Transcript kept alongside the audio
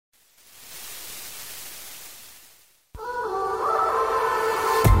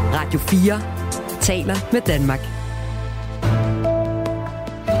Radio 4 taler med Danmark.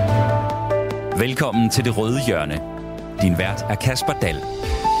 Velkommen til Det Røde Hjørne. Din vært er Kasper Dahl.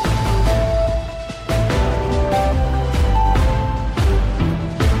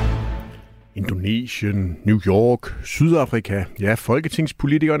 Indonesien, New York, Sydafrika. Ja,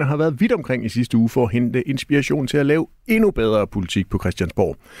 folketingspolitikerne har været vidt omkring i sidste uge for at hente inspiration til at lave endnu bedre politik på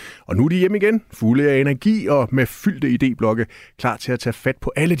Christiansborg. Og nu er de hjemme igen, fulde af energi og med fyldte idéblokke, klar til at tage fat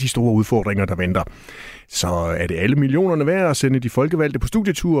på alle de store udfordringer, der venter. Så er det alle millionerne værd at sende de folkevalgte på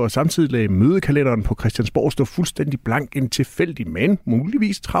studietur og samtidig lade mødekalenderen på Christiansborg stå fuldstændig blank en tilfældig, men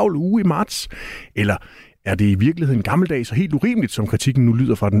muligvis travl uge i marts? Eller er det i virkeligheden gammeldags og helt urimeligt, som kritikken nu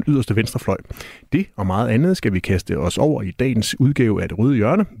lyder fra den yderste venstrefløj? Det og meget andet skal vi kaste os over i dagens udgave af Det Røde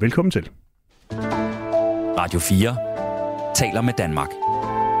Hjørne. Velkommen til. Radio 4 taler med Danmark.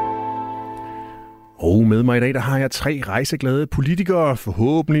 Og med mig i dag, der har jeg 3 rejseglade politikere,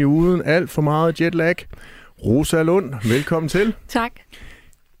 forhåbentlig uden alt for meget jetlag. Rosa Lund, velkommen til. Tak.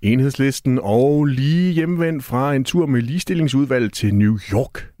 Enhedslisten og lige hjemvendt fra en tur med ligestillingsudvalget til New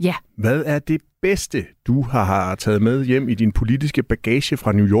York. Ja. Hvad er det bedste, du har taget med hjem i din politiske bagage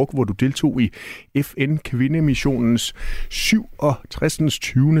fra New York, hvor du deltog i FN-kvindemissionens 67.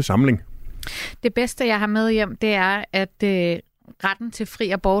 20. samling? Det bedste, jeg har med hjem, det er, at retten til fri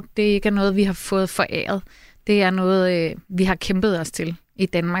abort, det ikke er noget, vi har fået foræret. Det er noget, vi har kæmpet os til i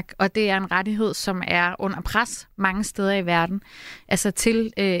Danmark, og det er en rettighed, som er under pres mange steder i verden. Altså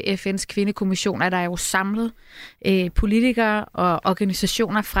til FN's kvindekommission er der jo samlet politikere og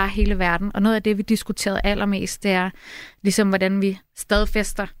organisationer fra hele verden, og noget af det, vi diskuterede allermest, det er ligesom, hvordan vi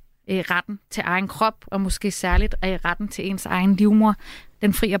stadfæster retten til egen krop, og måske særligt retten til ens egen livmor.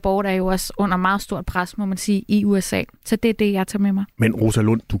 Den fri abort er jo også under meget stort pres, må man sige, i USA. Så det er det, jeg tager med mig. Men Rosa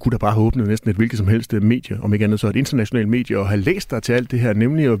Lund, du kunne da bare have åbnet næsten et hvilket som helst medie, om ikke andet så et internationalt medie, og have læst dig til alt det her,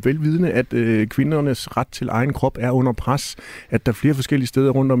 nemlig at velvidende, at kvindernes ret til egen krop er under pres, at der flere forskellige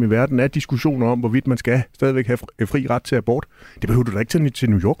steder rundt om i verden er diskussioner om, hvorvidt man skal stadigvæk have fri ret til abort. Det behøver du da ikke til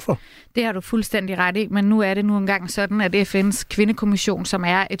New York for. Det har du fuldstændig ret i, men nu er det nu engang sådan, at FN's kvindekommission, som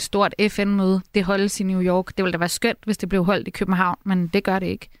er et stort FN-møde, det holdes i New York. Det ville da være skønt, hvis det blev holdt i København, men det gør det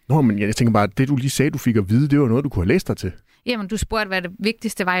ikke. Nå, men jeg tænker bare, at det du lige sagde, du fik at vide, det var noget, du kunne have læst dig til. Jamen, du spurgte, hvad det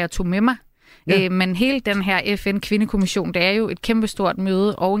vigtigste var, jeg tog med mig. Ja. Men hele den her FN-kvindekommission, det er jo et kæmpestort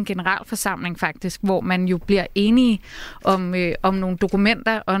møde og en generalforsamling faktisk, hvor man jo bliver enige om nogle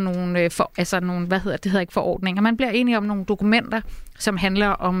dokumenter og nogle forordninger. Man bliver enige om nogle dokumenter, som handler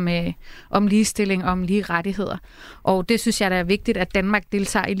om ligestilling og om lige rettigheder. Og det synes jeg, der er vigtigt, at Danmark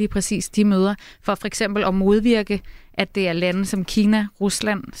deltager i lige præcis de møder, for eksempel at modvirke, at det er lande som Kina,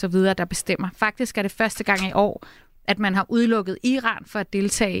 Rusland osv., der bestemmer. Faktisk er det første gang i år, at man har udelukket Iran for at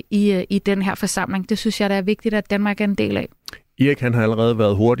deltage i den her forsamling. Det synes jeg, der er vigtigt, at Danmark er en del af. Erik, han har allerede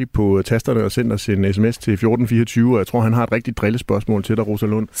været hurtig på tasterne og sendt os en sms til 1424, og jeg tror, han har et rigtigt drillespørgsmål til dig, Rosa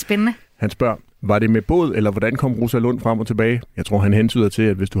Lund. Spændende. Han spørger, var det med båd, eller hvordan kom Rosa Lund frem og tilbage? Jeg tror, han hentyder til,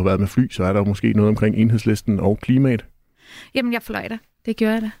 at hvis du har været med fly, så er der måske noget omkring Enhedslisten og klimaet. Jamen, jeg fløj da. Det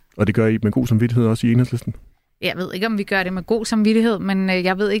gør jeg da. Og det gør I med god samvittighed også i Enhedslisten? Jeg ved ikke, om vi gør det med god samvittighed, men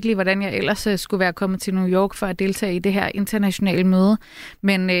jeg ved ikke lige, hvordan jeg ellers skulle være kommet til New York for at deltage i det her internationale møde.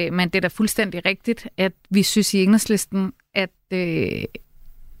 Men det er da fuldstændig rigtigt, at vi synes i Enhedslisten,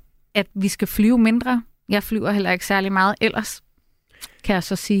 at vi skal flyve mindre. Jeg flyver heller ikke særlig meget ellers, kan jeg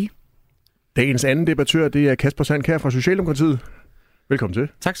så sige. Dagens anden debattør, det er Kasper Sandkjær fra Socialdemokratiet. Velkommen til.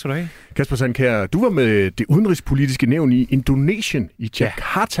 Tak skal du have. Kasper Sandkjær, du var med det udenrigspolitiske nævn i Indonesien, i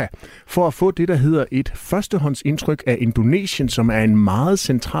Jakarta, for at få det, der hedder et førstehåndsindtryk af Indonesien, som er en meget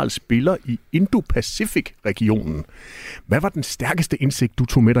central spiller i Indo-Pacific-regionen. Hvad var den stærkeste indsigt, du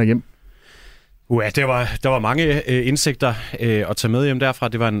tog med dig hjem? Der var mange indsigter at tage med hjem derfra.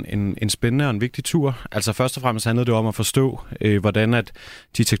 Det var en spændende og en vigtig tur. Altså først og fremmest handlede det om at forstå, hvordan at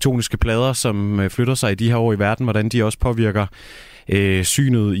de tektoniske plader, som flytter sig i de her år i verden, hvordan de også påvirker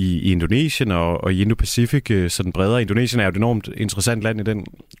synet i Indonesien og i Indo-Pacific, sådan bredere. Indonesien er jo et enormt interessant land i den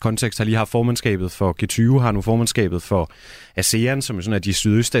kontekst, har lige haft formandskabet for G20, har nu formandskabet for ASEAN, som er sådan af de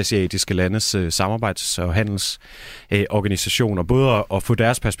sydøstasiatiske landes samarbejds- og handelsorganisation, og både at få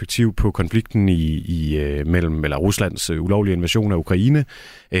deres perspektiv på konflikten mellem Ruslands ulovlige invasion af Ukraine,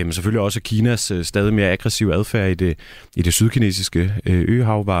 men selvfølgelig også Kinas stadig mere aggressive adfærd i det sydkinesiske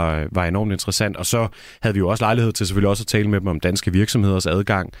øhav var enormt interessant. Og så havde vi jo også lejlighed til selvfølgelig også at tale med dem om danske virksomheders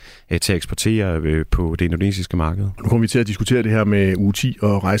adgang til at eksportere på det indonesiske marked. Nu kommer vi til at diskutere det her med uge 10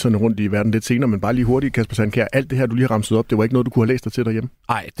 og rejserne rundt i verden lidt senere, men bare lige hurtigt, Kasper Sandkjær, alt det her, du lige har ramset op, det var ikke noget, du kunne have læst dig til derhjemme?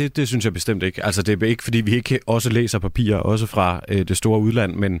 Nej, det synes jeg bestemt ikke. Altså, det er ikke, fordi vi ikke også læser papirer, også fra det store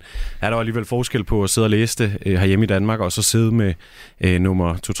udland, men er der alligevel forskel på at sidde og læse det herhjemme i Danmark, og så sidde med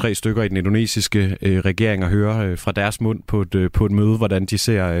nummer 2-3 stykker i den indonesiske regering og høre fra deres mund på et møde, hvordan de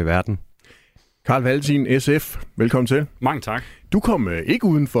ser verden. Carl Valentin, SF, velkommen til. Mange tak. Du kom ikke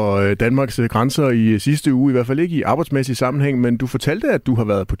uden for Danmarks grænser i sidste uge, i hvert fald ikke i arbejdsmæssig sammenhæng, men du fortalte, at du har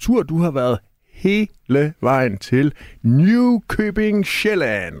været på tur. Du har været hele vejen til Nykøbing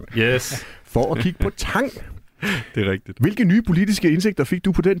Sjælland. Yes. For at kigge på tang. Det er rigtigt. Hvilke nye politiske indsigter fik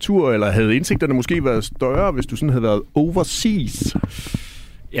du på den tur, eller havde indsigterne måske været større, hvis du sådan havde været overseas?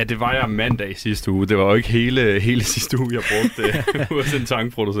 Ja, det var jeg mandag sidste uge. Det var jo ikke hele sidste uge, jeg brugte hos en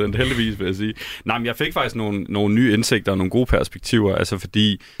tankproducent, heldigvis vil jeg sige. Nej, men jeg fik faktisk nogle nye indsigter og nogle gode perspektiver, altså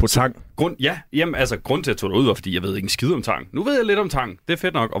fordi... På tang? Grund til, at jeg tog derud, var, fordi jeg ved ikke en skid om tang. Nu ved jeg lidt om tang. Det er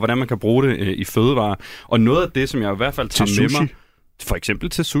fedt nok, og hvordan man kan bruge det i fødevarer. Og noget af det, som jeg i hvert fald tager med mig... For eksempel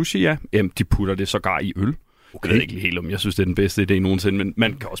til sushi, ja. Jamen, de putter det sågar i øl. Okay. Jeg ved ikke helt om, jeg synes, det er den bedste idé nogensinde, men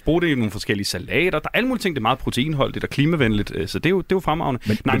man kan også bruge det i nogle forskellige salater. Der er alle mulige ting, det er meget proteinholdigt og klimavenligt, så det er jo fremragende.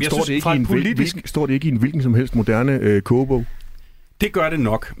 Men står det ikke i en hvilken som helst moderne kogebog? Det gør det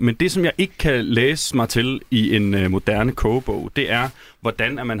nok, men det, som jeg ikke kan læse mig til i en moderne kogebog, det er,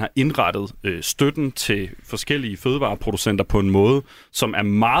 hvordan at man har indrettet støtten til forskellige fødevareproducenter på en måde, som er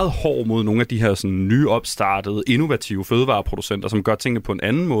meget hård mod nogle af de her sådan, nyopstartede, innovative fødevareproducenter, som gør tingene på en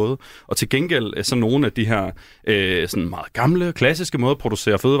anden måde. Og til gengæld så nogle af de her sådan meget gamle, klassiske måder at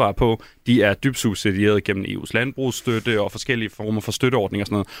producere fødevarer på, de er dybt subsidieret gennem EU's landbrugsstøtte og forskellige former for støtteordninger og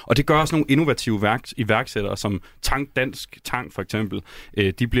sådan noget. Og det gør også nogle innovative iværksættere, som Dansk Tang for eksempel.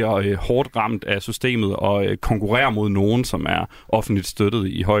 De bliver hårdt ramt af systemet og konkurrerer mod nogen, som er offentligt støttet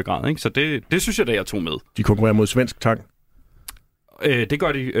i høj grad. Ikke? Så det synes jeg, jeg tog med. De konkurrerer mod svensk tang? Det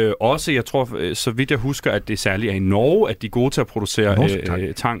gør de også. Jeg tror, så vidt jeg husker, at det særligt er i Norge, at de er gode til at producere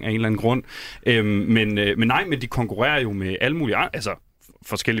tang af en eller anden grund. Men de konkurrerer jo med alle mulige altså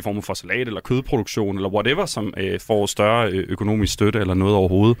forskellige former for salat eller kødproduktion eller whatever, som får større økonomisk støtte eller noget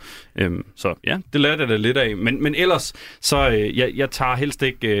overhovedet. Så ja, det lærte jeg da lidt af. Men ellers, så jeg tager helst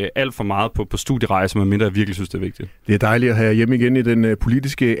ikke alt for meget på studierejse, medmindre jeg virkelig synes, det er vigtigt. Det er dejligt at have hjemme igen i den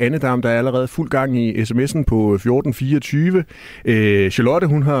politiske andedam. Der er allerede fuld gang i sms'en på 1424. Charlotte,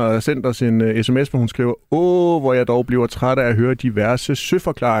 hun har sendt os en sms, hvor hun skriver, hvor jeg dog bliver træt af at høre diverse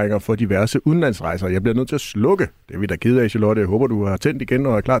søforklaringer for diverse udenlandsrejser. Jeg bliver nødt til at slukke. Det er vi da kede af, Charlotte. Jeg håber, du har tændt igen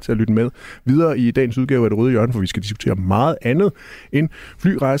og er klar til at lytte med videre i dagens udgave af Det Røde Hjørne, for vi skal diskutere meget andet end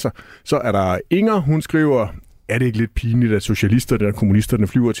flyrejser. Så er der Inger, hun skriver, er det ikke lidt pinligt, at socialisterne og kommunisterne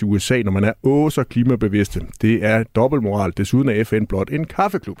flyver til USA, når man er så klimabevidste? Det er dobbeltmoral. Desuden er FN blot en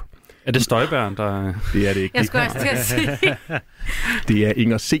kaffeklub. Er det Støjberg, der... Det er det ikke. Jeg skulle også til at sige. Det er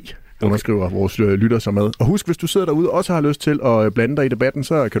Inger C., underskriver vores lytter sig med. Og husk, hvis du sidder derude og også har lyst til at blande dig i debatten,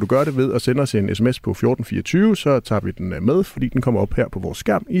 så kan du gøre det ved at sende os en sms på 1424, så tager vi den med, fordi den kommer op her på vores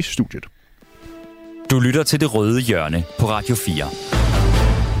skærm i studiet. Du lytter til Det Røde Hjørne på Radio 4.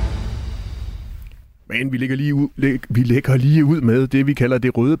 Men vi lægger lige ud med det, vi kalder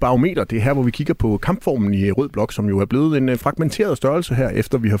det røde barometer. Det er her, hvor vi kigger på kampformen i Rød Blok, som jo er blevet en fragmenteret størrelse her,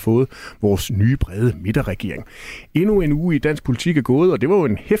 efter vi har fået vores nye brede midterregering. Endnu en uge i dansk politik er gået, og det var jo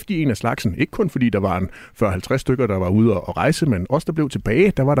en heftig en af slagsen. Ikke kun fordi der var en 40-50 stykker, der var ude at rejse, men også der blev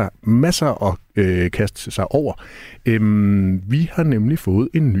tilbage. Der var der masser at kaste sig over. Vi har nemlig fået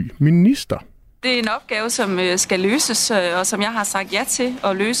en ny minister. Det er en opgave, som skal løses, og som jeg har sagt ja til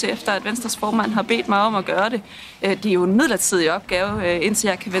at løse, efter at Venstres formand har bedt mig om at gøre det. Det er jo en midlertidig opgave, indtil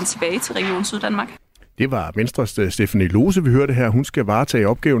jeg kan vende tilbage til Region Syddanmark. Det var Venstres Stephanie Lose, vi hørte her. Hun skal varetage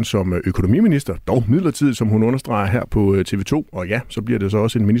opgaven som økonomiminister, dog midlertidigt, som hun understreger her på TV2. Og ja, så bliver det så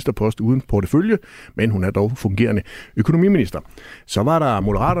også en ministerpost uden portefølje, men hun er dog fungerende økonomiminister. Så var der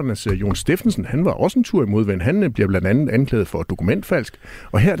Moderaternes Jon Steffensen. Han var også en tur i modvind. Han bliver blandt andet anklaget for dokumentfalsk.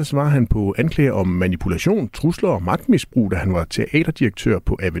 Og her der svarer han på anklager om manipulation, trusler og magtmisbrug, da han var teaterdirektør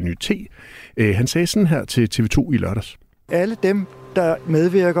på Avenue T. Han sagde sådan her til TV2 i lørdags. Alle dem, der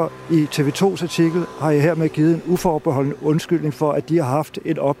medvirker i TV2's artikel, har jeg hermed givet en uforbeholden undskyldning for, at de har haft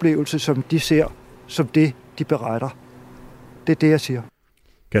en oplevelse, som de ser som det, de beretter. Det er det, jeg siger.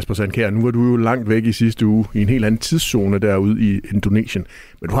 Kasper Sandkjær, nu var du jo langt væk i sidste uge, i en helt anden tidszone derude i Indonesien.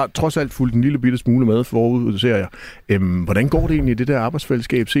 Men du har trods alt fulgt en lille bitte smule med forud, ser jeg. Hvordan går det egentlig i det der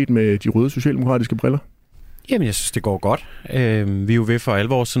arbejdsfællesskab set med de røde socialdemokratiske briller? Jamen, jeg synes, det går godt. Vi er jo ved for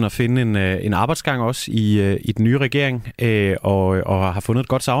alvor sådan at finde en arbejdsgang også i den nye regering, og har fundet et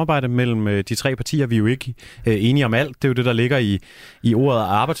godt samarbejde mellem de tre partier. Vi er jo ikke enige om alt. Det er jo det, der ligger i ordet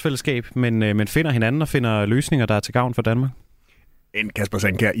arbejdsfællesskab, men finder hinanden og finder løsninger, der er til gavn for Danmark. Kasper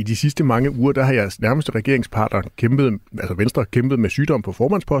Sandkjær, i de sidste mange uger, der har jeres nærmeste regeringspartner Venstre kæmpet med sygdom på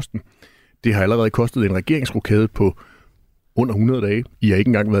formandsposten. Det har allerede kostet en regeringsrokade på under 100 dage. I har ikke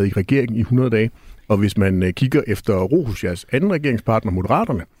engang været i regeringen i 100 dage. Og hvis man kigger efter ro hos jeres anden regeringspartner,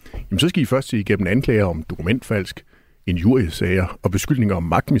 Moderaterne, jamen så skal I først se igennem anklager om dokumentfalsk, injuriesager og beskyldninger om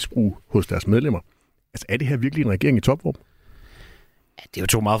magtmisbrug hos deres medlemmer. Altså, er det her virkelig en regering i topform? Det er jo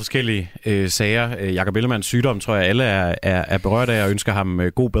to meget forskellige sager. Jakob Ellemanns sygdom, tror jeg, alle er berørt af og ønsker ham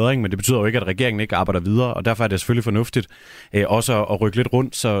god bedring, men det betyder jo ikke, at regeringen ikke arbejder videre, og derfor er det selvfølgelig fornuftigt også at rykke lidt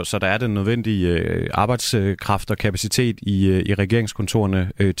rundt, så der er den nødvendige arbejdskraft og kapacitet i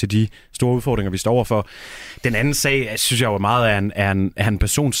regeringskontorene til de store udfordringer, vi står overfor. Den anden sag, synes jeg jo meget er en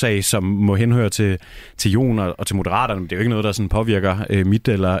personsag, som må henhøre til Jon og til Moderaterne. Det er jo ikke noget, der sådan påvirker mit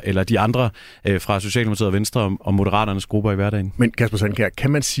eller de andre fra Socialdemokratiet og Venstre og Moderaternes grupper i hverdagen. Men Kasper Sandkjær,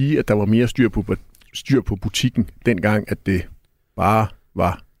 kan man sige, at der var mere styr på butikken dengang, at det bare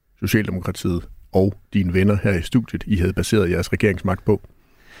var Socialdemokratiet og dine venner her i studiet, I havde baseret jeres regeringsmagt på?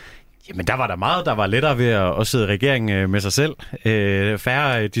 Jamen, der var der meget, der var lettere ved at sidde i regering med sig selv.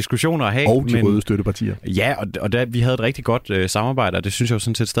 Færre diskussioner at have. Og de røde støttepartier. Ja, og vi havde et rigtig godt samarbejde, og det synes jeg jo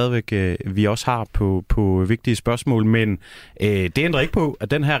sådan set stadigvæk, vi også har på vigtige spørgsmål. Men det ændrer ikke på,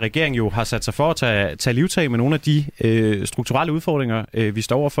 at den her regering jo har sat sig for at tage livtag med nogle af de strukturelle udfordringer, vi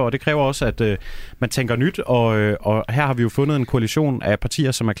står overfor. Og det kræver også, at man tænker nyt, og her har vi jo fundet en koalition af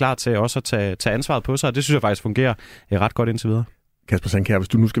partier, som er klar til også at tage ansvaret på sig, og det synes jeg faktisk fungerer ret godt indtil videre. Kasper Sandkjær, hvis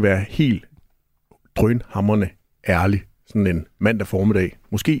du nu skal være helt drønhamrende ærlig, sådan en mandag formiddag,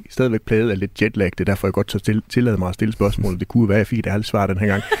 måske stadigvæk plaget af lidt jetlag, det er derfor, jeg godt tillade mig at stille spørgsmål. Det kunne være, at jeg fik et ærligt svar den her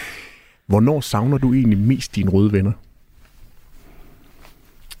gang. Hvornår savner du egentlig mest dine røde venner?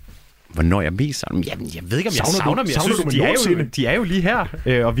 Hvornår jeg mest savner dem? Jamen, jeg ved ikke, om jeg savner dem. Jeg synes, de er jo lige her,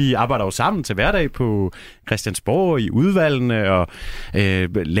 og vi arbejder jo sammen til hverdag på Christiansborg i udvalgene, og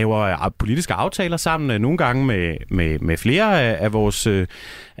laver politiske aftaler sammen, nogle gange med flere af vores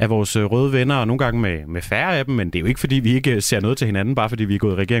røde venner, og nogle gange med færre af dem, men det er jo ikke, fordi vi ikke ser noget til hinanden, bare fordi vi er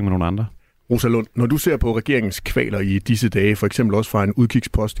gået i regering med nogle andre. Rosa Lund, når du ser på regeringens kvaler i disse dage, for eksempel også fra en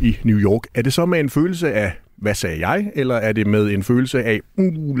udkigspost i New York, er det så med en følelse af, hvad sagde jeg, eller er det med en følelse af,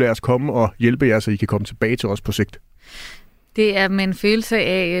 lad os komme og hjælpe jer, så I kan komme tilbage til os på sigt? Det er med en følelse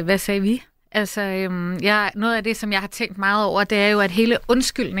af, hvad sagde vi? Altså, noget af det, som jeg har tænkt meget over, det er jo, at hele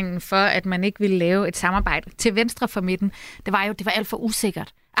undskyldningen for, at man ikke ville lave et samarbejde til venstre for midten, det var alt for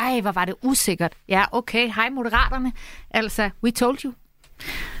usikkert. Ej, hvor var det usikkert. Ja, okay, hej Moderaterne. Altså, we told you.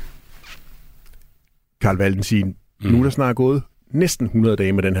 Carl Valentin, nu er der snart gået næsten 100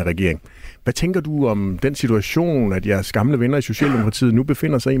 dage med den her regering. Hvad tænker du om den situation, at jeres gamle venner i Socialdemokratiet nu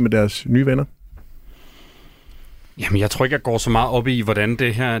befinder sig i med deres nye venner? Jamen, jeg tror ikke, jeg går så meget op i, hvordan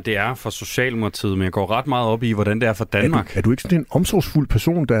det her det er for Socialdemokratiet, men jeg går ret meget op i, hvordan det er for Danmark. Er du ikke sådan en omsorgsfuld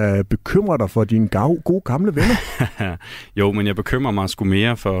person, der bekymrer dig for dine gode gamle venner? Jo, men jeg bekymrer mig sgu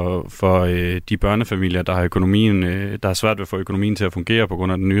mere for de børnefamilier, der har økonomien, der er svært ved at få økonomien til at fungere på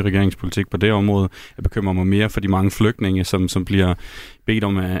grund af den nye regeringspolitik på det område. Jeg bekymrer mig mere for de mange flygtninge, som bliver bedt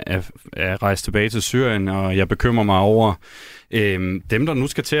om at rejse tilbage til Syrien, og jeg bekymrer mig over dem, der nu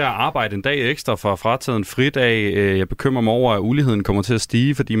skal til at arbejde en dag ekstra for at fratage en fridag. Jeg bekymrer mig over, at uligheden kommer til at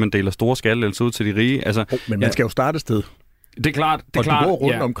stige, fordi man deler store skattelettelser ud til de rige. Altså, men man skal jo starte et sted. Det er klart. Og du går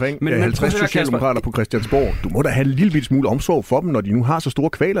rundt omkring 50 socialdemokrater på Christiansborg. Du må da have en lille smule omsorg for dem, når de nu har så store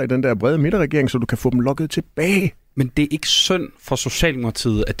kvaler i den der brede midterregering, så du kan få dem lukket tilbage. Men det er ikke synd for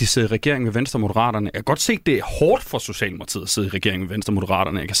Socialdemokratiet, at de sidder i regering med Venstre og Moderaterne. Jeg kan godt se, at det er hårdt for Socialdemokratiet at sidde i regering med Venstre og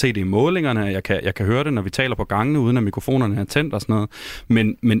Moderaterne. Jeg kan se det i målingerne, jeg kan høre det, når vi taler på gangene, uden at mikrofonerne er tændt og sådan noget.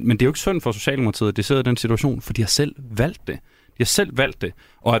 Men det er jo ikke synd for Socialdemokratiet, at de sidder i den situation, for de har selv valgt det. De har selv valgt det.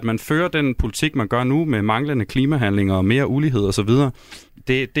 Og at man fører den politik, man gør nu med manglende klimahandlinger og mere ulighed osv.,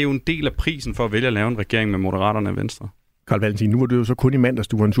 det er jo en del af prisen for at vælge at lave en regering med Moderaterne og Venstre. Carl Valentin, nu var du jo så kun i mandags,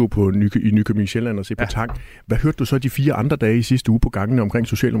 du var en tur på i Nykøbing Sjælland og se på Tang. Hvad hørte du så de 4 andre dage i sidste uge på gangene omkring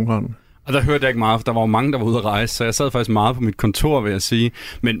Socialdemokraterne? Og der hørte jeg ikke meget, for der var jo mange, der var ude at rejse, så jeg sad faktisk meget på mit kontor, vil jeg sige.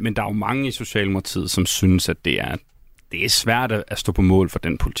 Men der er jo mange i Socialdemokratiet, som synes, at det er svært at stå på mål for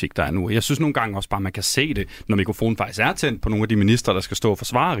den politik, der er nu. Jeg synes nogle gange også bare, man kan se det, når mikrofonen faktisk er tændt på nogle af de ministre, der skal stå og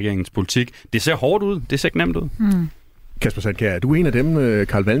forsvare regeringens politik. Det ser hårdt ud. Det ser ikke nemt ud. Kasper Sandkjær, er du en af dem,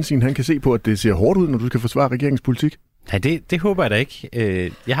 Carl Valentin, han kan se på, at det ser hårdt ud, når du skal forsvare regeringens politik? Ja, det håber jeg da ikke.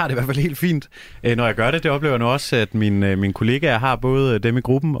 Jeg har det i hvert fald helt fint, når jeg gør det. Det oplever jeg nu også, at mine kollegaer har både dem i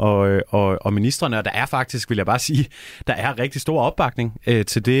gruppen og ministrene, og der er faktisk, vil jeg bare sige, der er rigtig stor opbakning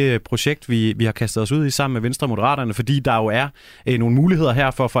til det projekt, vi har kastet os ud i sammen med Venstre og Moderaterne, fordi der jo er nogle muligheder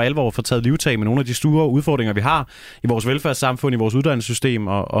her for alvor at få taget livtag med nogle af de store udfordringer, vi har i vores velfærdssamfund, i vores uddannelsessystem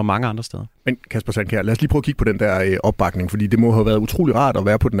og mange andre steder. Men Kasper Sandkjær, lad os lige prøve at kigge på den der opbakning, fordi det må have været utrolig rart at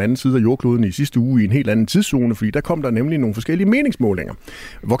være på den anden side af jordkloden i sidste uge i en helt anden tidszone, fordi der kom der nemlig nogle forskellige meningsmålinger.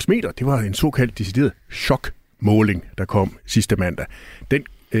 Voxmeter, det var en såkaldt decideret chokmåling, der kom sidste mandag. Den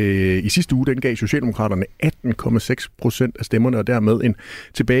i sidste uge, den gav Socialdemokraterne 18,6% af stemmerne, og dermed en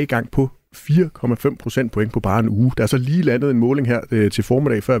tilbagegang på 4,5 procentpoint på bare en uge. Der er så lige landet en måling her til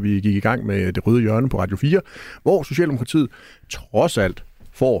formiddag, før vi gik i gang med det røde hjørne på Radio 4, hvor Socialdemokratiet trods alt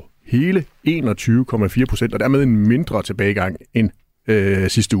får hele 21,4%, og dermed en mindre tilbagegang end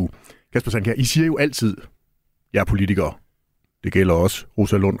sidste uge. Kasper Sandkjær, I siger jo altid, jeg er politikere. Det gælder også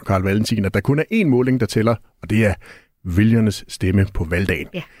Rosa Lund og Carl Valentin, at der kun er én måling, der tæller, og det er vælgernes stemme på valgdagen.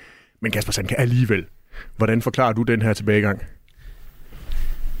 Ja. Men Kasper Sandkjær, alligevel, hvordan forklarer du den her tilbagegang?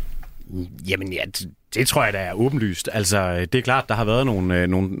 Jamen ja, det tror jeg, der er åbenlyst. Altså, det er klart, der har været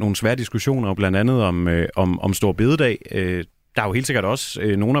nogle svære diskussioner, blandt andet om Stor Bededag. Der er jo helt sikkert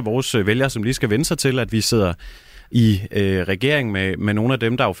også nogle af vores vælgere, som lige skal vende sig til, at vi sidder i regering med nogle af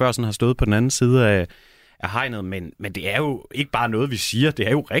dem, der jo før sådan har stået på den anden side af hegnet. Men det er jo ikke bare noget, vi siger. Det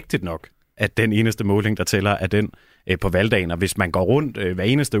er jo rigtigt nok, at den eneste måling, der tæller, er den på valgdagen. Og hvis man går rundt hver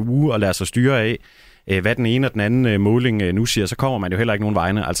eneste uge og lader sig styre af, hvad den ene og den anden måling nu siger, så kommer man jo heller ikke nogen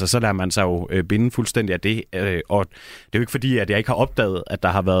vegne. Altså, så lader man sig jo binde fuldstændig af det. Og det er jo ikke fordi, at jeg ikke har opdaget, at der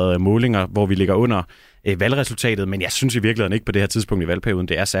har været målinger, hvor vi ligger under valgresultatet, men jeg synes i virkeligheden ikke på det her tidspunkt i valgperioden,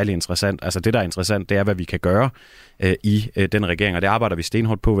 det er særlig interessant. Altså det, der er interessant, det er, hvad vi kan gøre i den regering, og det arbejder vi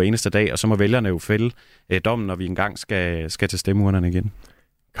stenhårdt på hver eneste dag, og så må vælgerne jo fælde dommen, når vi engang skal til stemmeurnerne igen.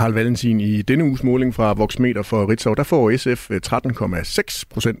 Carl Valentin, i denne uges måling fra Voxmeter for Rejseuge, der får SF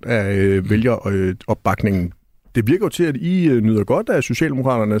 13,6% af vælgeropbakningen. Det virker jo til, at I nyder godt af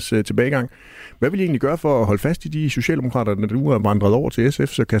Socialdemokraternes tilbagegang. Hvad vil I egentlig gøre for at holde fast i de socialdemokrater, der nu er vandret over til SF,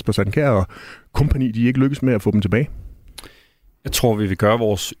 så Kasper Sandkjær og kompagni, de ikke lykkes med at få dem tilbage? Jeg tror, vi vil gøre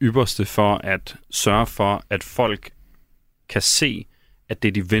vores ypperste for at sørge for, at folk kan se, at det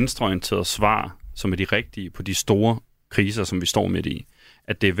er de venstreorienterede svar, som er de rigtige på de store kriser, som vi står midt i.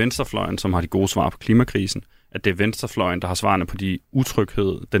 At det er venstrefløjen, som har de gode svar på klimakrisen. At det er venstrefløjen, der har svarene på den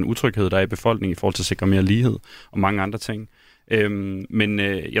utryghed, der er i befolkningen i forhold til at sikre mere lighed og mange andre ting. Men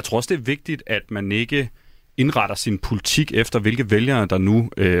jeg tror også, det er vigtigt, at man ikke indretter sin politik efter, hvilke vælgere, der nu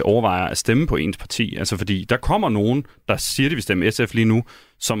overvejer at stemme på ens parti. Altså fordi der kommer nogen, der siger, at de vil stemme SF lige nu,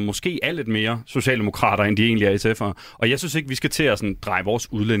 som måske er lidt mere socialdemokrater, end de egentlig er SF'ere. Og jeg synes ikke, vi skal til at sådan dreje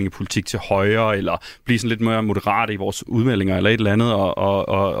vores udlændingepolitik til højre, eller blive sådan lidt mere moderate i vores udmeldinger, eller et eller andet,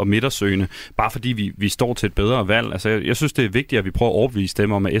 og midtersøgende, bare fordi vi står til et bedre valg. Altså jeg synes, det er vigtigt, at vi prøver at overbevise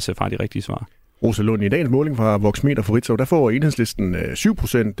dem om, at SF har de rigtige svar. Rosa Lund, i dagens måling fra Voxmeter for Rejseuge, der får Enhedslisten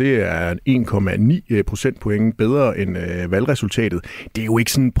 7%. Det er 1,9 procentpoint bedre end valgresultatet. Det er jo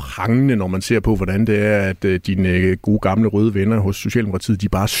ikke sådan prangende, når man ser på, hvordan det er, at dine gode gamle røde venner hos Socialdemokratiet, de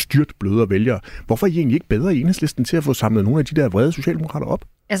bare styrt bløder vælgere. Hvorfor er I egentlig ikke bedre i Enhedslisten til at få samlet nogle af de der vrede socialdemokrater op?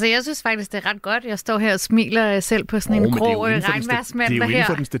 Altså, jeg synes faktisk, det er ret godt. Jeg står her og smiler selv på sådan en grå regnværsmand. Det er jo inden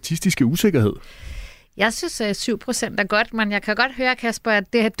for den statistiske usikkerhed. Jeg synes, 7% er godt, men jeg kan godt høre, Kasper,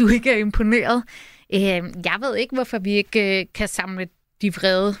 at du ikke er imponeret. Jeg ved ikke, hvorfor vi ikke kan samle de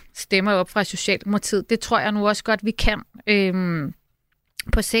vrede stemmer op fra Socialdemokratiet. Det tror jeg nu også godt, vi kan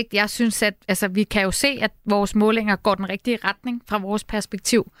på sigt. Jeg synes, at vi kan jo se, at vores målinger går den rigtige retning fra vores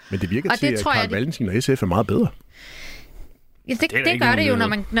perspektiv. Men det virker til, at Carl Valentin og SF er meget bedre. Ja, det gør det jo,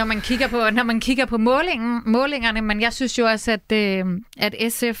 når man kigger på målingerne, men jeg synes jo også, at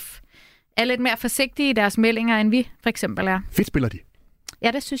SF er lidt mere forsigtige i deres meldinger, end vi for eksempel er. Fedt spiller de?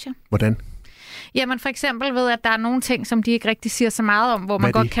 Ja, det synes jeg. Hvordan? Jamen for eksempel ved, at der er nogle ting, som de ikke rigtig siger så meget om, hvor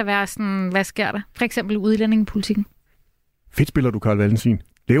man godt kan være sådan, hvad sker der? For eksempel udlændingepolitikken. Fedt spiller du, Carl Valentin.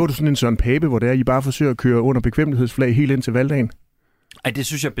 Laver du sådan en Søren Pape, hvor det er, I bare forsøger at køre under bekvemmelighedsflag helt ind til valgdagen? Ej, det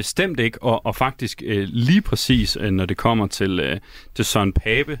synes jeg bestemt ikke, og faktisk lige præcis, når det kommer til Søren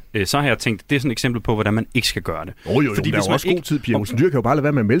Pape, så har jeg tænkt, det er sådan et eksempel på, hvordan man ikke skal gøre det. Jo, fordi der er også god tid, Pia Olsen Dyhr kan jo bare lade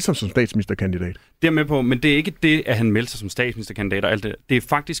være med at melde sig som statsministerkandidat. Det er med på, men det er ikke det, at han melder sig som statsministerkandidat og alt det. Det er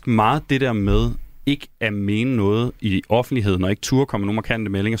faktisk meget det der med ikke at mene noget i offentligheden, og ikke turde komme nogle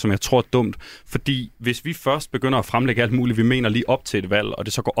markante meldinger, som jeg tror er dumt. Fordi hvis vi først begynder at fremlægge alt muligt, vi mener lige op til et valg, og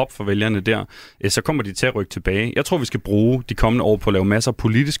det så går op for vælgerne der, så kommer de til at rykke tilbage. Jeg tror, vi skal bruge de kommende år på at lave masser af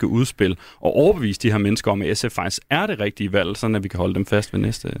politiske udspil, og overbevise de her mennesker om, at SF faktisk er det rigtige valg, sådan at vi kan holde dem fast ved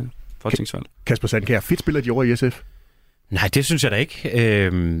næste folketingsvalg. Kasper Sandkjær, fedt spiller de over i SF? Nej, det synes jeg da ikke.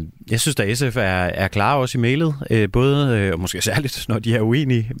 Jeg synes da, SF er klar også i mailet, både og måske særligt, når de er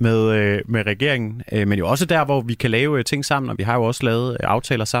uenige med regeringen, men jo også der, hvor vi kan lave ting sammen, og vi har jo også lavet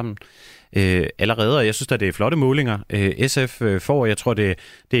aftaler sammen allerede, og jeg synes da, det er flotte målinger, SF får. Jeg tror,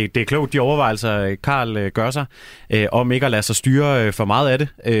 det er klogt, de overvejelser, Karl gør sig, om ikke at lade sig styre for meget af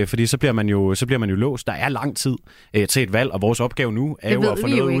det, fordi så bliver man jo låst. Der er lang tid til et valg, og vores opgave nu er jo at få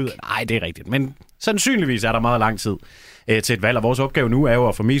noget ud. Nej, det er rigtigt, men sandsynligvis er der meget lang tid til et valg, og vores opgave nu er jo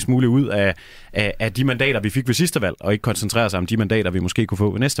at få mest muligt ud af de mandater, vi fik ved sidste valg, og ikke koncentrere sig om de mandater, vi måske kunne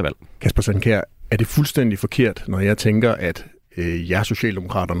få ved næste valg. Kasper Sandkjær, er det fuldstændig forkert, når jeg tænker, at jer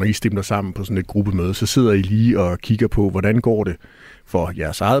socialdemokrater, når I stemmer sammen på sådan et gruppemøde, så sidder I lige og kigger på, hvordan går det for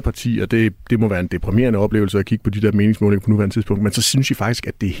jeres eget parti, og det må være en deprimerende oplevelse at kigge på de der meningsmålinger på nuværende tidspunkt, men så synes I faktisk,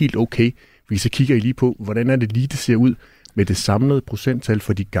 at det er helt okay, fordi så kigger I lige på, hvordan er det lige, det ser ud med det samlede procenttal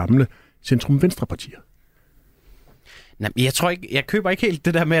for de gamle centrum-venstre-partier. Jeg køber ikke helt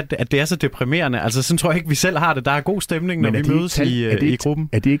det der med, at det er så deprimerende. Altså, sådan tror jeg ikke, vi selv har det. Der er god stemning, når vi mødes i gruppen.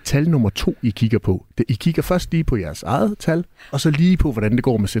 Er det ikke tal nummer 2, I kigger på? I kigger først lige på jeres eget tal, og så lige på, hvordan det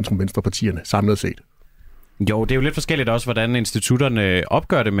går med centrum-venstre-partierne samlet set. Jo, det er jo lidt forskelligt også, hvordan institutterne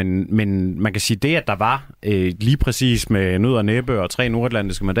opgør det, men man kan sige, det, at der var lige præcis med nød og næppe og 3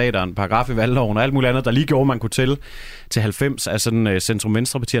 nordatlantiske mandater, en paragraf i valgloven og alt muligt andet, der lige gjorde, man kunne tælle til 90 af sådan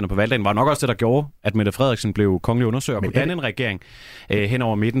centrum-venstre-partierne på valgdagen, var nok også det, der gjorde, at Mette Frederiksen blev kongelig undersøger og kunne danne en regering hen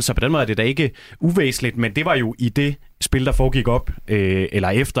over midten. Så på den måde er det da ikke uvæsentligt, men det var jo i det spil, der foregik op eller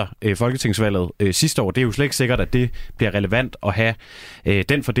efter folketingsvalget sidste år. Det er jo slet ikke sikkert, at det bliver relevant at have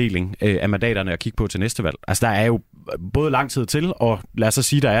den fordeling af mandaterne at kigge på til næste valg. Altså, der er jo både lang tid til, og lad os så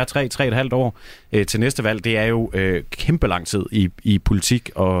sige, der er 3,5 år til næste valg. Det er jo kæmpe lang tid i politik,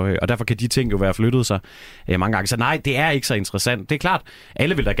 og derfor kan de ting jo være flyttet sig mange gange. Så nej, det er ikke så interessant. Det er klart,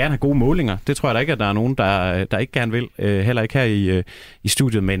 alle vil da gerne have gode målinger. Det tror jeg da ikke, at der er nogen, der ikke gerne vil. Heller ikke her i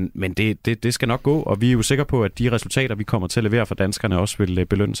studiet, men det skal nok gå, og vi er jo sikre på, at de resultater, vi kommer til at levere for danskerne, også vil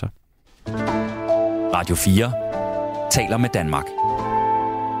belønne sig. Radio 4 taler med Danmark.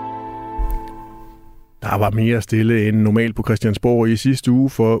 Der var mere stille end normalt på Christiansborg i sidste uge,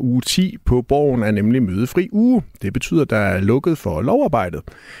 for uge 10 på Borgen er nemlig mødefri uge. Det betyder, at der er lukket for lovarbejdet.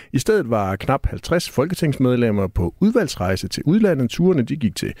 I stedet var knap 50 folketingsmedlemmer på udvalgsrejse til udlandet. Turene de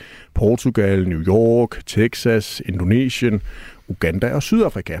gik til Portugal, New York, Texas, Indonesien, Uganda og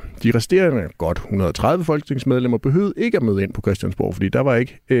Sydafrika. De resterende godt 130 folketingsmedlemmer behøvede ikke at møde ind på Christiansborg, fordi der var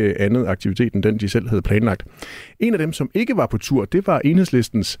ikke andet aktivitet end den, de selv havde planlagt. En af dem, som ikke var på tur, det var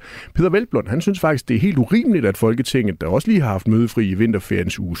Enhedslistens Peder Hvelplund. Han synes faktisk, det er helt urimeligt, at Folketinget, der også lige har haft mødefri i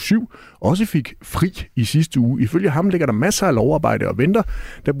vinterferiens uge 7, også fik fri i sidste uge. Ifølge ham ligger der masser af lovarbejde og venter,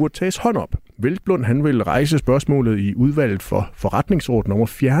 der burde tages hånd op. Hvelplund, han vil rejse spørgsmålet i udvalget for forretningsorden om at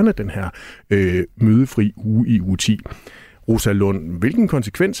fjerne den her mødefri uge i uge 10. Rosa Lund, hvilken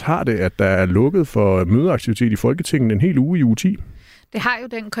konsekvens har det, at der er lukket for mødeaktivitet i Folketinget en hel uge i uge 10? Det har jo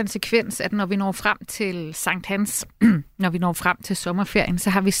den konsekvens, at når vi når frem til Sankt Hans, når vi når frem til sommerferien, så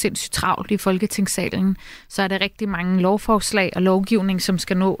har vi sindssygt travlt i Folketingssalen. Så er der rigtig mange lovforslag og lovgivning, som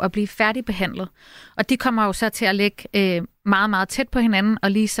skal nå at blive færdigbehandlet. Og de kommer jo så til at ligge meget, meget tæt på hinanden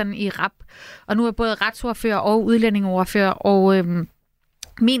og lige sådan i rap. Og nu er både retsordfører og udlændingeordfører og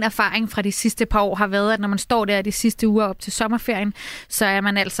min erfaring fra de sidste par år har været, at når man står der de sidste uger op til sommerferien, så er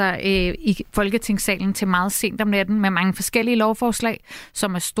man altså i Folketingssalen til meget sent om natten med mange forskellige lovforslag,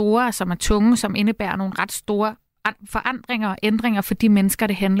 som er store, som er tunge, som indebærer nogle ret store forandringer og ændringer for de mennesker,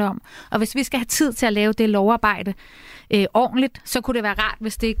 det handler om. Og hvis vi skal have tid til at lave det lovarbejde ordentligt, så kunne det være rart,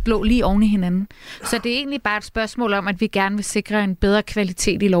 hvis det ikke lå lige oven i hinanden. Så det er egentlig bare et spørgsmål om, at vi gerne vil sikre en bedre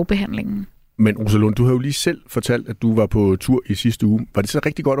kvalitet i lovbehandlingen. Men Rosa Lund, du har jo lige selv fortalt, at du var på tur i sidste uge. Var det så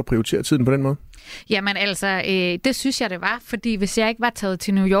rigtig godt at prioritere tiden på den måde? Jamen altså, det synes jeg, det var. Fordi hvis jeg ikke var taget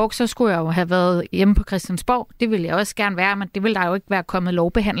til New York, så skulle jeg jo have været hjemme på Christiansborg. Det ville jeg også gerne være, men det ville der jo ikke være kommet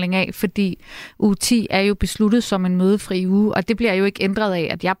lovbehandling af, fordi uge 10 er jo besluttet som en mødefri uge, og det bliver jo ikke ændret af,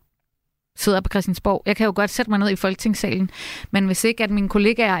 at jeg sidder på Christiansborg. Jeg kan jo godt sætte mig ned i Folketingssalen, men hvis ikke, at mine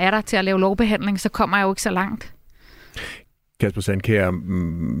kollegaer er der til at lave lovbehandling, så kommer jeg jo ikke så langt. Kasper Sandkjær,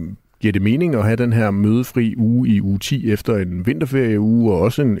 giver det mening at have den her mødefri uge i uge 10 efter en vinterferieuge, og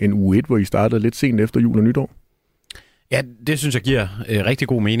også en uge 1, hvor I startede lidt sent efter jul og nytår? Ja, det synes jeg giver rigtig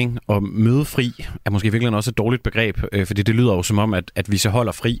god mening, og mødefri er måske virkelig også et dårligt begreb, fordi det lyder jo som om, at vi så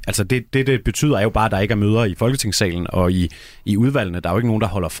holder fri. Altså det betyder er jo bare, at der ikke er møder i Folketingssalen og i udvalgene. Der er jo ikke nogen, der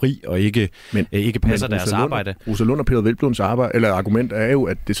holder fri og ikke passer deres arbejde. Rosa Lund og Peder Hvelplunds argument er jo,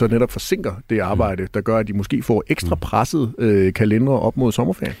 at det så netop forsinker det arbejde, der gør, at de måske får ekstra presset kalendere op mod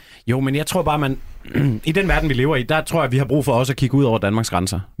sommerferien. Jo, men jeg tror bare, i den verden, vi lever i, der tror jeg, at vi har brug for også at kigge ud over Danmarks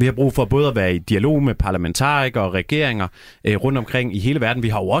grænser. Vi har brug for både at være i dialog med parlamentarikere og regeringer rundt omkring i hele verden. Vi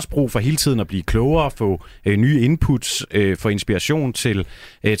har jo også brug for hele tiden at blive klogere, få nye inputs, få inspiration til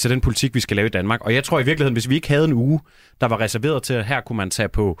den politik, vi skal lave i Danmark. Og jeg tror i virkeligheden, hvis vi ikke havde en uge, der var reserveret til, at her kunne man tage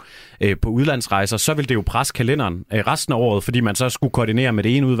på udlandsrejser, så ville det jo presse kalenderen resten af året, fordi man så skulle koordinere med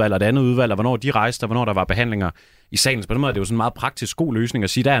det ene udvalg og det andet udvalg, og hvornår de rejste, og hvornår der var behandlinger i salen. Så på den måde er det jo sådan en meget praktisk god løsning at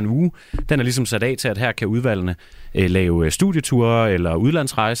sige, at der er en uge, den er ligesom sat af til, at her kan udvalgene lave studieture eller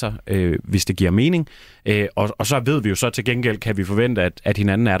udlandsrejser, hvis det giver mening. Og så ved vi jo så til gengæld, kan vi forvente, at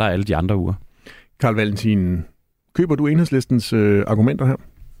hinanden er der alle de andre uger. Carl Valentin, køber du Enhedslistens argumenter her?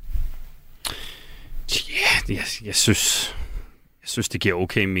 Ja, jeg synes, det giver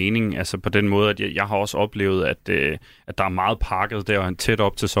okay mening. Altså på den måde, at jeg har også oplevet, at der er meget pakket der tæt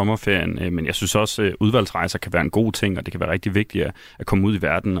op til sommerferien. Men jeg synes også, at udvalgsrejser kan være en god ting, og det kan være rigtig vigtigt at komme ud i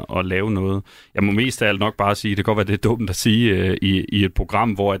verden og lave noget. Jeg må mest af alt nok bare sige, det kan godt være, det er dumt at sige i et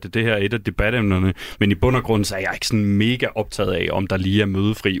program, hvor det her er et af debatemnerne. Men i bund og grund, så er jeg ikke sådan mega optaget af, om der lige er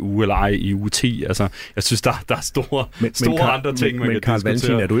mødefri uge eller ej i uge 10. Altså, jeg synes, der er store andre ting, man kan diskutere. Carl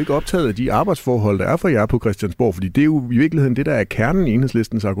Valentin, er du ikke optaget af de arbejdsforhold, der er for jer på Christiansborg? Fordi det er jo i virkeligheden det, der er kernen i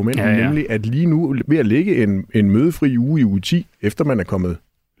Enhedslistens argument, nemlig at lige nu ved at lægge en mødefri uge i uge 10, efter man er kommet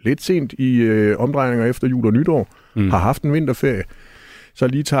lidt sent i omdrejninger efter jul og nytår, har haft en vinterferie, så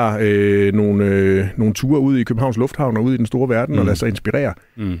lige tager nogle ture ud i Københavns Lufthavn og ud i den store verden og lader sig inspirere.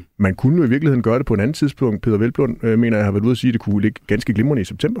 Man kunne jo i virkeligheden gøre det på en anden tidspunkt. Peter Hvelplund mener, jeg har været ude at sige, at det kunne ligge ganske glimrende i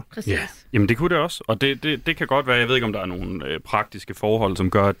september. Ja, jamen det kunne det også, og det kan godt være, jeg ved ikke, om der er nogle praktiske forhold, som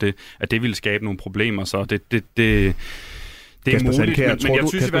gør, at det ville skabe nogle problemer, så det er muligt, men jeg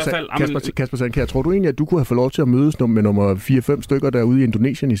synes i hvert fald... Kasper Sandkjær, tror du egentlig, at du kunne have fået lov til at mødes med nummer 4-5 stykker derude i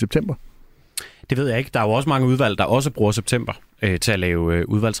Indonesien i september? Det ved jeg ikke. Der er jo også mange udvalg, der også bruger september til at lave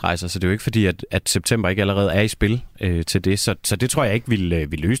udvalgsrejser, så det er jo ikke fordi, at september ikke allerede er i spil til det. Så det tror jeg ikke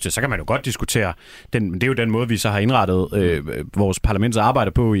vil løse det. Så kan man jo godt diskutere, det er jo den måde, vi så har indrettet vores parlaments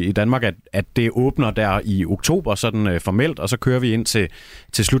arbejde på i Danmark, at det åbner der i oktober sådan formelt, og så kører vi ind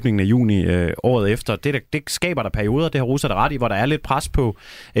til slutningen af juni året efter. Det skaber der perioder, det har Rosa der ret i, hvor der er lidt pres på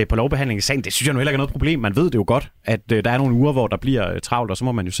lovbehandling i sagen. Det synes jeg nu heller ikke er noget problem. Man ved det jo godt, at der er nogle uger, hvor der bliver travlt, og så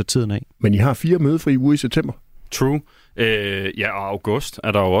må man jo sætte tiden af. Men I har 4 mødefri uger i september? True. Ja, og august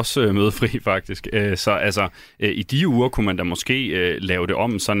er der jo også mødefri faktisk. Så altså, i de uger kunne man da måske lave det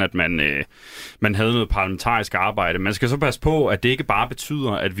om, sådan at man havde noget parlamentarisk arbejde. Man skal så passe på, at det ikke bare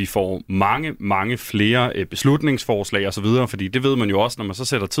betyder, at vi får mange, mange flere beslutningsforslag osv., fordi det ved man jo også, når man så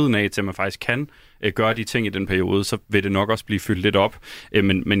sætter tiden af til, at man faktisk kan gøre de ting i den periode, så vil det nok også blive fyldt lidt op.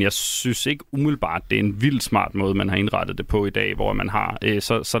 Men jeg synes ikke umiddelbart, det er en vildt smart måde, man har indrettet det på i dag, hvor man har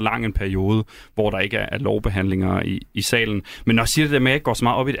så lang en periode, hvor der ikke er lovbehandlinger i salen. Men når jeg siger det der med, at jeg ikke går så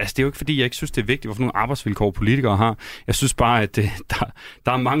meget op i det, altså det er jo ikke fordi, jeg ikke synes, det er vigtigt, hvorfor nogle arbejdsvilkår politikere har. Jeg synes bare, at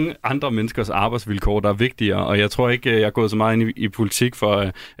der er mange andre menneskers arbejdsvilkår, der er vigtigere, og jeg tror ikke, jeg er gået så meget ind i politik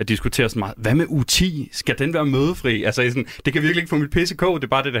for at diskutere så meget. Hvad med uge 10? Skal den være mødefri? Altså sådan, det kan virkelig ikke få mit PCK, det er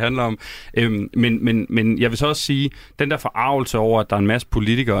bare det handler om. Men jeg vil så også sige, den der forargelse over, at der er en masse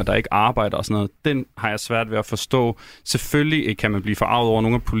politikere, der ikke arbejder og sådan noget, den har jeg svært ved at forstå. Selvfølgelig kan man blive forarvet over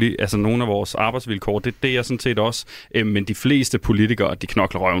nogle af vores arbejdsvilkår. Det er jeg sådan set også. Men de fleste politikere, de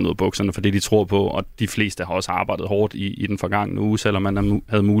knokler røven ud af bukserne for det, de tror på, og de fleste har også arbejdet hårdt i den forgangne uge, selvom man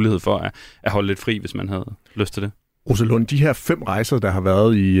havde mulighed for at holde lidt fri, hvis man havde lyst til det. Rosa Lund, de her 5 rejser, der har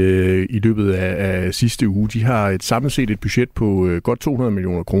været i løbet af sidste uge, de har samlet set et budget på godt 200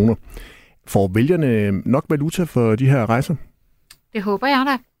 millioner kroner. Får vælgerne nok valuta for de her rejser? Det håber jeg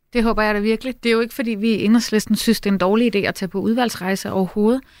da. Det håber jeg da virkelig. Det er jo ikke, fordi vi i Enhedslisten synes, det er en dårlig idé at tage på udvalgsrejser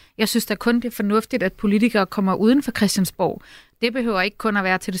overhovedet. Jeg synes da kun, det er fornuftigt, at politikere kommer uden for Christiansborg. Det behøver ikke kun at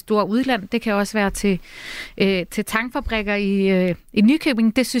være til det store udland. Det kan også være til tankfabrikker i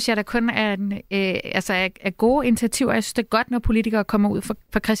Nykøbing. Det synes jeg da kun er gode initiativer. Jeg synes, det er godt, når politikere kommer ud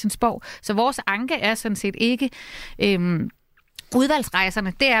fra Christiansborg. Så vores anke er sådan set ikke...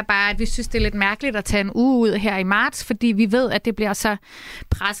 udvalgsrejserne, det er bare, at vi synes, det er lidt mærkeligt at tage en uge ud her i marts, fordi vi ved, at det bliver så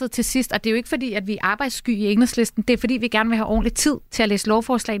presset til sidst. Og det er jo ikke fordi, at vi er arbejdssky i Enhedslisten. Det er fordi, vi gerne vil have ordentlig tid til at læse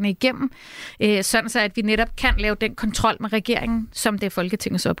lovforslagene igennem, sådan så at vi netop kan lave den kontrol med regeringen, som det er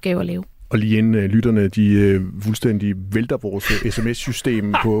Folketingets opgave at lave. Og lige inden lytterne, de fuldstændig vælter vores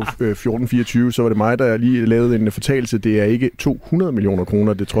sms-system på 1424, så var det mig, der lige lavede en fortalelse. Det er ikke 200 millioner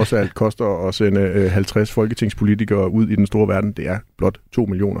kroner, det trods alt koster at sende 50 folketingspolitikere ud i den store verden. Det er blot 2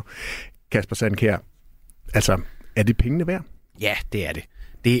 millioner. Kasper Sandkjær, altså, er det pengene værd? Ja, det er det.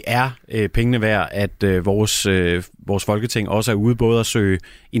 det er pengene værd, at vores Folketing også er ude både at søge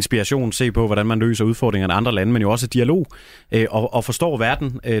inspiration, se på, hvordan man løser udfordringerne i andre lande, men jo også dialog og forstår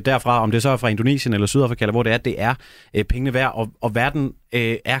verden derfra, om det så er fra Indonesien eller Sydafrika, eller hvor det er pengene værd, og verden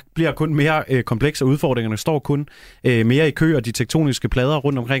bliver kun mere kompleks, og udfordringerne står kun mere i kø, og de tektoniske plader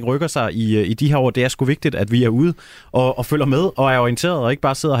rundt omkring rykker sig i de her år. Det er sgu vigtigt, at vi er ude og følger med og er orienteret, og ikke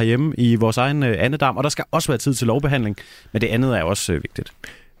bare sidder herhjemme i vores egen andedam, og der skal også være tid til lovbehandling, men det andet er også vigtigt.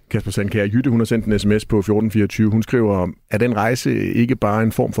 Kasper Sandkjær, Jytte, hun har sendt en sms på 1424. Hun skriver, er den rejse ikke bare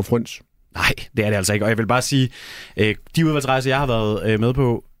en form for fryns? Nej, det er det altså ikke. Og jeg vil bare sige, de udvalgsrejser, jeg har været med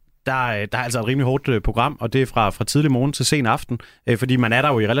på, der er altså et rimelig hårdt program, og det er fra tidlig morgen til sen aften, fordi man er der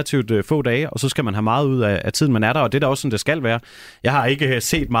jo i relativt få dage, og så skal man have meget ud af tiden, man er der, og det er da også sådan, det skal være. Jeg har ikke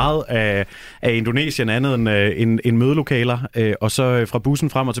set meget af Indonesien andet end mødelokaler, og så fra bussen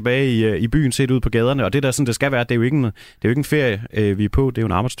frem og tilbage i byen set ud på gaderne, og det der sådan, det skal være. Det er jo ikke en ferie, vi er på, det er jo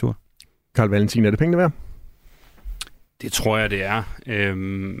en arbejdstur. Carl Valentin, er det pengene værd? Det tror jeg, det er.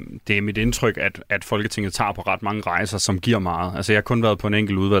 Det er mit indtryk, at Folketinget tager på ret mange rejser, som giver meget. Altså, jeg har kun været på en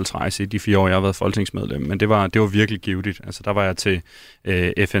enkelt udvalgsrejse i de 4 år, jeg har været folketingsmedlem, men det var virkelig givetigt. Altså, der var jeg til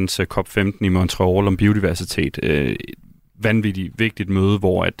FN's COP15 i Montreal om biodiversitet. Vanvittigt vigtigt møde,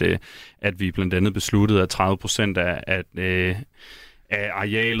 hvor at vi blandt andet besluttede, at 30% af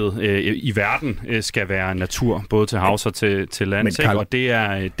arealet i verden skal være natur, både til havs og til lands. Og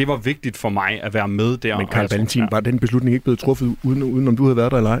det var vigtigt for mig at være med der. Men Carl Valentin, var den beslutning ikke blevet truffet, uden om du havde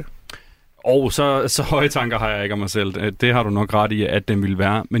været der eller ej? Og så høje tanker har jeg ikke om mig selv. Det har du nok ret i, at den ville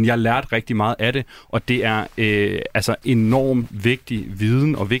være. Men jeg lærte rigtig meget af det, og det er altså enormt vigtig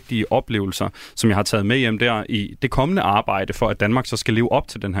viden og vigtige oplevelser, som jeg har taget med hjem der i det kommende arbejde, for at Danmark så skal leve op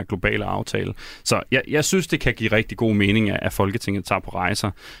til den her globale aftale. Så jeg synes, det kan give rigtig god mening, at Folketinget tager på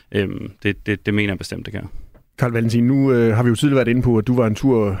rejser. Det mener jeg bestemt, det kan. Carl Valentin, nu har vi jo tidligere været inde på, at du var en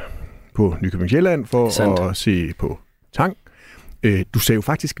tur på Nykøbing Sjælland for at se på tang. Du sagde jo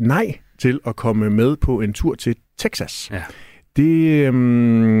faktisk nej til at komme med på en tur til Texas. Ja. Det,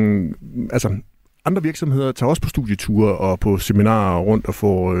 andre virksomheder tager også på studieture og på seminarer rundt og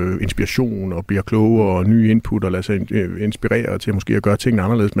får inspiration og bliver klogere og nye input og lader sig inspirere til måske at gøre tingene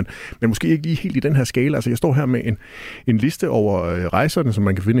anderledes, men måske ikke lige helt i den her skala. Altså, jeg står her med en liste over rejserne, som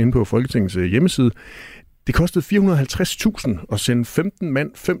man kan finde inde på Folketingets hjemmeside. Det kostede 450.000 at sende 15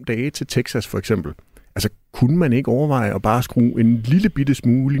 mand 5 dage til Texas, for eksempel. Altså, kunne man ikke overveje at bare skrue en lille bitte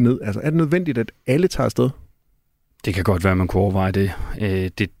smule ned? Altså, er det nødvendigt, at alle tager afsted? Det kan godt være, at man kunne overveje det.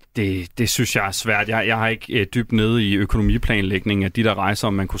 Det synes jeg er svært. Jeg har ikke dybt nede i økonomiplanlægningen af de der rejser,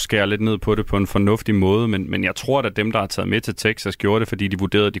 om man kunne skære lidt ned på det på en fornuftig måde, men jeg tror, at dem, der har taget med til Texas, gjorde det, fordi de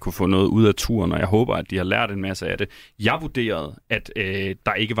vurderede, at de kunne få noget ud af turen, og jeg håber, at de har lært en masse af det. Jeg vurderede, at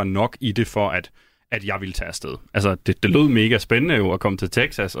der ikke var nok i det for, at jeg ville tage afsted. Altså, det lød mega spændende jo at komme til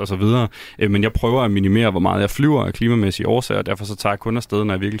Texas og så videre, men jeg prøver at minimere, hvor meget jeg flyver af klimamæssige årsager, og derfor så tager jeg kun afsted,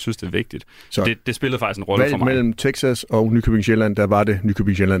 når jeg virkelig synes, det er vigtigt. Så det spillede faktisk en rolle for mig. Mellem Texas og Nykøbing Sjælland, der var det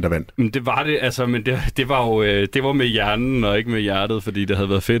Nykøbing Sjælland, der vandt. Men det var det, altså, men det var jo det var med hjernen og ikke med hjertet, fordi det havde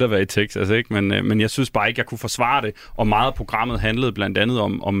været fedt at være i Texas, ikke? Men jeg synes bare ikke, jeg kunne forsvare det, og meget af programmet handlede blandt andet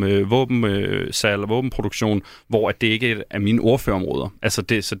om våbensalg og våbenproduktion, hvor det ikke er mine ordførerområder. Altså,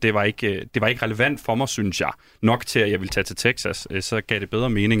 det var ikke relevant for mig, synes jeg, nok til, at jeg vil tage til Texas. Så gav det bedre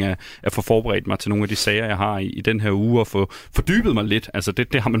mening at få forberedt mig til nogle af de sager, jeg har i den her uge, og få fordybet mig lidt. Altså,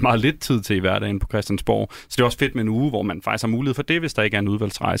 det har man meget lidt tid til i hverdagen på Christiansborg. Så det er også fedt med en uge, hvor man faktisk har mulighed for det, hvis der ikke er en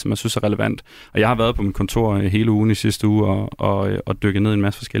udvalgsrejse, man synes er relevant. Og jeg har været på mit kontor hele ugen i sidste uge og dykket ned i en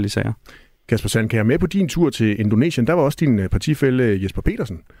masse forskellige sager. Kasper Sandkjær, med på din tur til Indonesien, der var også din partifælle Jesper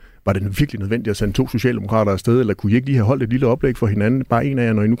Petersen. Var det virkelig nødvendigt at sende 2 socialdemokrater afsted, eller kunne I ikke lige have holdt et lille oplæg for hinanden, bare en af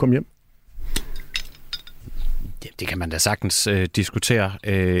jer, når I nu kom hjem? Ja, det kan man da sagtens diskutere.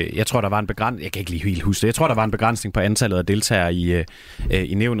 Jeg tror, der var en begrænsning. Jeg kan ikke lige helt huske det. Jeg tror, der var en begrænsning på antallet af deltagere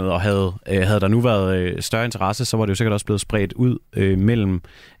i nævnet, og havde der nu været større interesse, så var det jo sikkert også blevet spredt ud mellem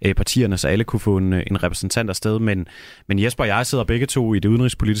partierne, så alle kunne få en repræsentant afsted. Men Jesper og jeg sidder begge to i det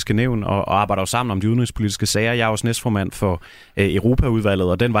udenrigspolitiske nævn og arbejder jo sammen om de udenrigspolitiske sager. Jeg er også næstformand for Europaudvalget,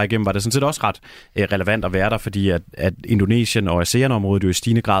 og den vej igennem var det sådan set også ret relevant at være der, fordi at Indonesien og ASEAN-området jo i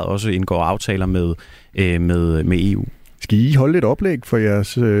stigende grad også indgår aftaler med EU. Skal I holde et oplæg for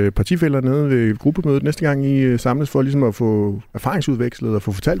jeres partifæller nede ved gruppemødet næste gang I samles for ligesom at få erfaringsudvekslet og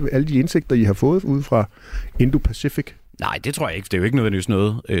få fortalt alle de indsigter, I har fået ud fra Indo-Pacific? Nej, det tror jeg ikke. Det er jo ikke nødvendigvis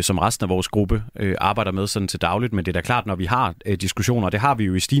noget, som resten af vores gruppe arbejder med sådan til dagligt, men det er da klart, når vi har diskussioner, og det har vi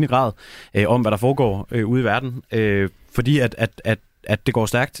jo i stigende grad, om hvad der foregår ude i verden, fordi at det går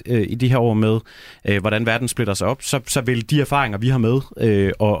stærkt i de her år med, hvordan verden splitter sig op, så vil de erfaringer, vi har med,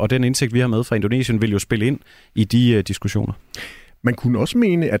 og den indsigt, vi har med fra Indonesien, vil jo spille ind i de diskussioner. Man kunne også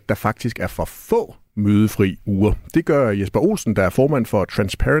mene, at der faktisk er for få mødefri uger. Det gør Jesper Olsen, der er formand for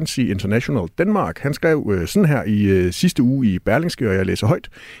Transparency International Danmark. Han skrev sådan her i sidste uge i Berlingske, og jeg læser højt.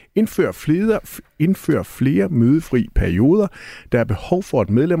 Indfør flere mødefri perioder. Der er behov for, at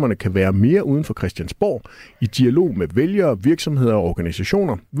medlemmerne kan være mere uden for Christiansborg i dialog med vælgere, virksomheder og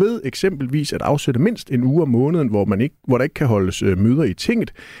organisationer ved eksempelvis at afsætte mindst en uge om måneden, hvor der ikke kan holdes møder i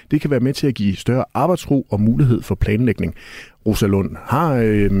tinget. Det kan være med til at give større arbejdsro og mulighed for planlægning. Rosa Lund, har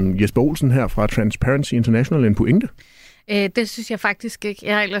Jesper Olsen her fra Transparency International en pointe? Det synes jeg faktisk ikke.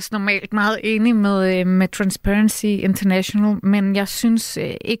 Jeg er ellers normalt meget enig med Transparency International, men jeg synes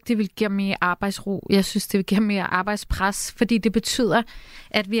ikke, det vil give mere arbejdsro. Jeg synes, det vil give mere arbejdspres, fordi det betyder,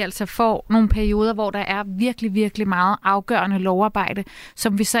 at vi altså får nogle perioder, hvor der er virkelig, virkelig meget afgørende lovarbejde,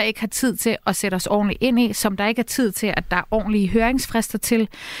 som vi så ikke har tid til at sætte os ordentligt ind i, som der ikke er tid til, at der er ordentlige høringsfrister til,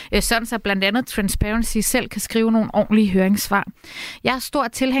 sådan så blandt andet Transparency selv kan skrive nogle ordentlige høringssvar. Jeg er stor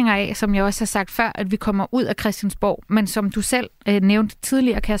tilhænger af, som jeg også har sagt før, at vi kommer ud af Christiansborg, men som du selv nævnte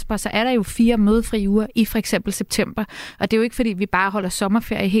tidligere, Kasper, så er der jo 4 mødefri uger i for eksempel september, og det er jo ikke fordi, vi bare holder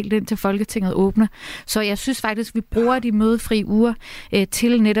sommerferie helt ind til Folketinget åbner. Så jeg synes faktisk, vi bruger de mødefri uger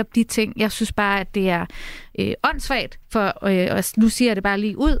til netop de ting. Jeg synes bare, at det er åndssvagt, for nu siger jeg det bare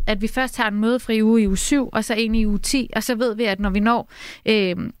lige ud, at vi først har en mødefri uge i uge 7, og så en i uge 10, og så ved vi, at når vi når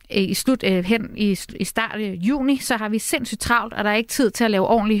i start af juni, så har vi sindssygt travlt, og der er ikke tid til at lave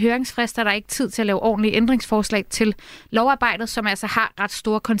ordentlige høringsfrister, der er ikke tid til at lave ordentlige ændringsforslag til lovarbejdet, som altså har ret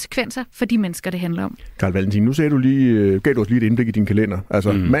store konsekvenser for de mennesker, det handler om. Carl Valentin, nu gav du os lige et indblik i din kalender.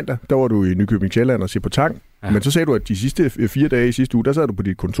 Altså mandag, der var du i Nykøbing Sjælland og se på Tang, men så sagde du, at de sidste 4 dage i sidste uge, der sad du på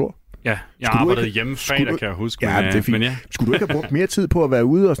dit kontor. Ja, jeg arbejdede hjemme fredag, kan jeg huske. Ja, det er fint. Men ja. Skulle du ikke have brugt mere tid på at være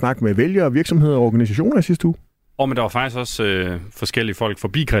ude og snakke med vælgere, virksomheder og organisationer i sidste uge? Men der var faktisk også forskellige folk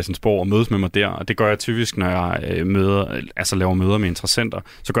forbi Christiansborg og mødes med mig der, og det gør jeg typisk, når jeg laver møder med interessenter.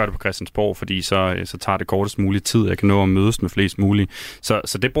 Så gør jeg det på Christiansborg, fordi så tager det kortest muligt tid. Jeg kan nå at mødes med flest muligt.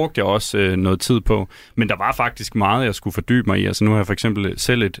 Så det brugte jeg også noget tid på. Men der var faktisk meget, jeg skulle fordybe mig i. Altså nu har jeg for eksempel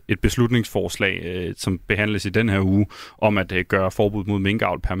selv et beslutningsforslag, som behandles i den her uge, om at gøre forbud mod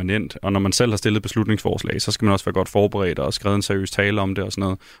minkavl permanent. Og når man selv har stillet beslutningsforslag, så skal man også være godt forberedt og skrevet en seriøs tale om det og sådan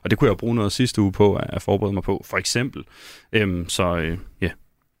noget. Og det kunne jeg bruge noget sidste uge på at forberede mig på. For eksempel.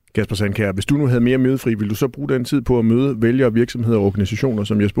 Kasper Sandkjær, hvis du nu havde mere mødefri, ville du så bruge den tid på at møde vælgere, virksomheder og organisationer,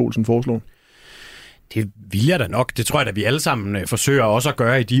 som Jesper Olsen foreslår? Det vil jeg da nok. Det tror jeg, at vi alle sammen forsøger også at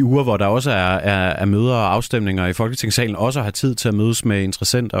gøre i de uger, hvor der også er møder og afstemninger i Folketingssalen, også at have tid til at mødes med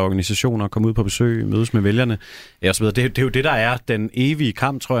interessenter og organisationer, komme ud på besøg, mødes med vælgerne og så videre. Det er jo det, der er den evige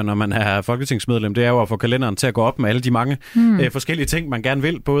kamp, tror jeg, når man er folketingsmedlem. Det er jo at få kalenderen til at gå op med alle de mange forskellige ting, man gerne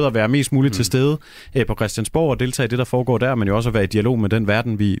vil. Både at være mest muligt til stede på Christiansborg og deltage i det, der foregår der, men jo også at være i dialog med den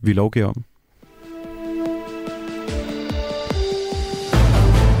verden, vi lovgiver om.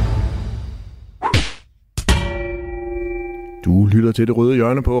 Du lytter til Det Røde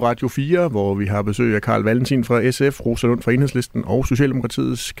Hjørne på Radio 4, hvor vi har besøg af Carl Valentin fra SF, Rosa Lund fra Enhedslisten og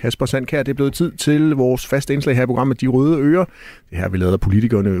Socialdemokratiets Kasper Sandkjær. Det er blevet tid til vores faste indslag her i programmet De Røde Ører. Det her vi lader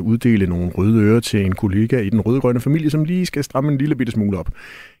politikerne uddele nogle røde ører til en kollega i den røde-grønne familie, som lige skal stramme en lille bitte smule op.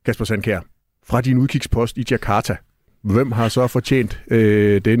 Kasper Sandkjær, fra din udkigspost i Jakarta, hvem har så fortjent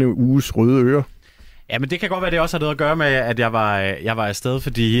denne uges røde ører? Ja, men det kan godt være, det også har noget at gøre med, at jeg var afsted,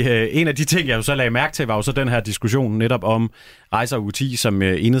 fordi en af de ting, jeg jo så lagde mærke til, var jo så den her diskussion netop om rejser uge 10, som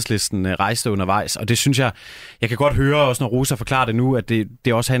Enhedslisten rejste undervejs, og det synes jeg kan godt høre også, når Rosa forklarer det nu, at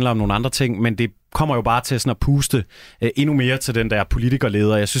det også handler om nogle andre ting, men det kommer jo bare til sådan at puste endnu mere til den der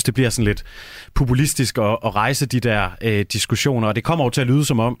politikerleder. Jeg synes, det bliver sådan lidt populistisk at rejse de der diskussioner, og det kommer jo til at lyde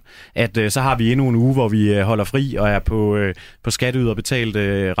som om, at så har vi endnu en uge, hvor vi holder fri og er på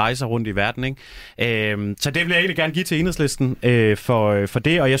skatteyderbetalte rejser rundt i verden, ikke? Så det vil jeg egentlig gerne give til Enhedslisten for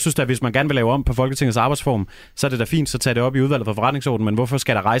det, og jeg synes at hvis man gerne vil lave om på Folketingets arbejdsform, så er det da fint, så tager det op i udvalget for forretningsordenen, men hvorfor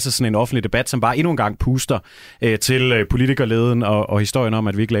skal der rejse sådan en offentlig debat, som bare endnu en gang puster til politikerleden og historien om,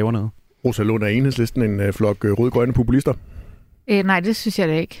 at vi ikke laver noget? Rosa Lund, er Enhedslisten en flok rød-grønne populister? Nej, det synes jeg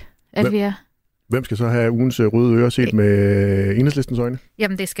da ikke, at vi er. Hvem skal så have ugens røde ører set med Enhedslistens øjne?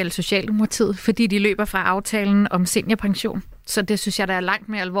 Jamen, det skal Socialdemokratiet, fordi de løber fra aftalen om seniorpension. Så det synes jeg, der er langt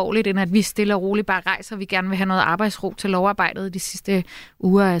mere alvorligt, end at vi stille og roligt bare rejser. Vi gerne vil have noget arbejdsro til lovarbejdet de sidste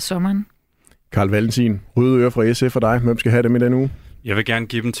uger af sommeren. Carl Valentin, røde ører fra SF for dig. Hvem skal have dem i den uge? Jeg vil gerne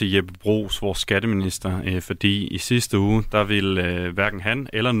give dem til Jeppe Bruus, vores skatteminister, fordi i sidste uge, der vil hverken han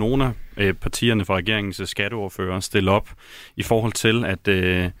eller nogen af partierne fra regeringens skatteordfører stille op i forhold til, at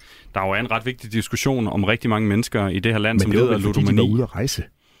der jo er en ret vigtig diskussion om rigtig mange mennesker i det her land, som lider af ludomani. Men det var ude at rejse?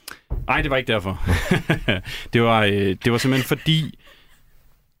 Nej, det var ikke derfor. Det var simpelthen fordi,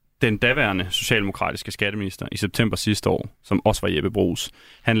 den daværende socialdemokratiske skatteminister i september sidste år, som også var Jeppe Bruus,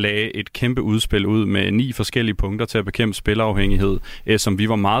 han lagde et kæmpe udspil ud med 9 forskellige punkter til at bekæmpe spilafhængighed, som vi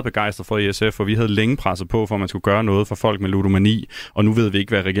var meget begejstrede for i SF, og vi havde længe presset på, for at man skulle gøre noget for folk med ludomani, og nu ved vi ikke,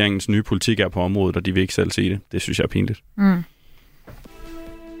 hvad regeringens nye politik er på området, og de vil ikke selv sige det. Det synes jeg er pinligt. Mm.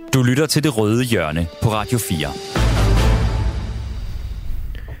 Du lytter til Det Røde Hjørne på Radio 4.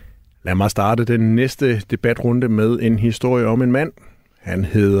 Lad mig starte den næste debatrunde med en historie om en mand. Han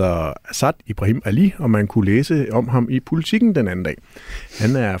hedder Asad Ibrahim Ali, og man kunne læse om ham i Politikken den anden dag.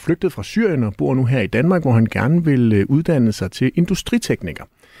 Han er flygtet fra Syrien og bor nu her i Danmark, hvor han gerne vil uddanne sig til industritekniker.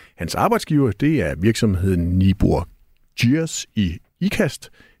 Hans arbejdsgiver, det er virksomheden Nibor Gears i Ikast.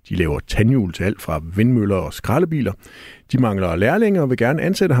 De laver tandhjul til alt fra vindmøller og skraldebiler. De mangler lærlinge og vil gerne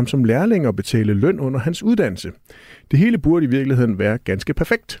ansætte ham som lærling og betale løn under hans uddannelse. Det hele burde i virkeligheden være ganske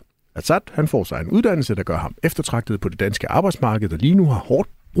perfekt. Asad, han får sig en uddannelse, der gør ham eftertragtet på det danske arbejdsmarked, der lige nu har hårdt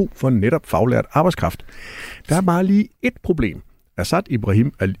brug for netop faglært arbejdskraft. Der er bare lige et problem. Asad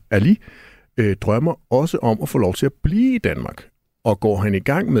Ibrahim Ali drømmer også om at få lov til at blive i Danmark. Og går han i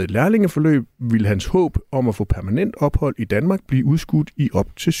gang med et lærlingeforløb, vil hans håb om at få permanent ophold i Danmark blive udskudt i op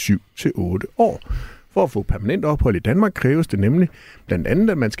til 7-8 år. For at få permanent ophold i Danmark kræves det nemlig blandt andet,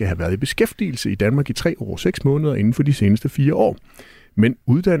 at man skal have været i beskæftigelse i Danmark i 3 år og 6 måneder inden for de seneste 4 år. Men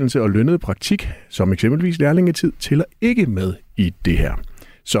uddannelse og lønnet praktik, som eksempelvis lærlingetid, tæller ikke med i det her.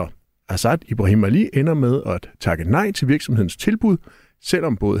 Så Asad Ibrahim Ali ender med at takke nej til virksomhedens tilbud,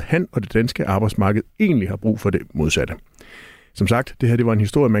 selvom både han og det danske arbejdsmarked egentlig har brug for det modsatte. Som sagt, det her det var en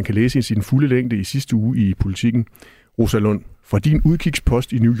historie, man kan læse i sin fulde længde i sidste uge i Politikken. Rosa Lund, fra din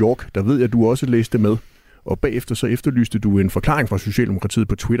udkigspost i New York, der ved jeg, at du også læste med. Og bagefter så efterlyste du en forklaring fra Socialdemokratiet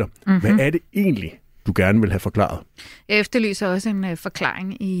på Twitter. Mm-hmm. Hvad er det egentlig, du gerne vil have forklaret? Jeg efterlyser også en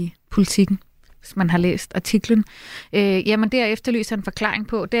forklaring i Politikken, hvis man har læst artiklen. Jamen det, jeg efterlyser en forklaring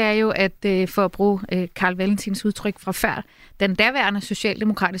på, det er jo, at for at bruge Carl Valentins udtryk fra før, den daværende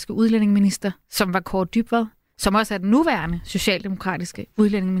socialdemokratiske udlændingeminister, som var Kaare Dybvad, som også er den nuværende socialdemokratiske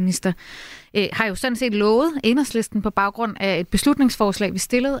udlændingeminister, har jo sådan set lovet Enhedslisten på baggrund af et beslutningsforslag, vi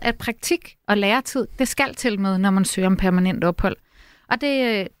stillede, at praktik og læretid, det skal til med, når man søger om permanent ophold. Og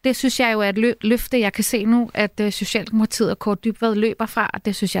det synes jeg jo er et løfte, jeg kan se nu, at Socialdemokratiet og Kaare Dybvad løber fra, og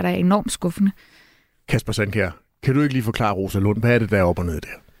det synes jeg, der er enormt skuffende. Kasper Sandkjær, kan du ikke lige forklare Rosa Lund, hvad er det, der er op og ned der?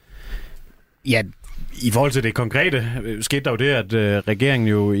 Ja, i forhold til det konkrete skete der jo det, at regeringen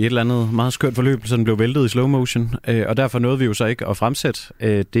jo i et eller andet meget skørt forløb sådan blev væltet i slow motion, og derfor nåede vi jo så ikke at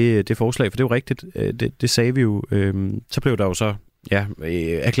fremsætte det forslag, for det er jo rigtigt, det sagde vi jo. Så blev der jo så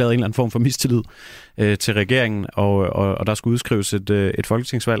erklæret en eller anden form for mistillid til regeringen, og der skulle udskrives et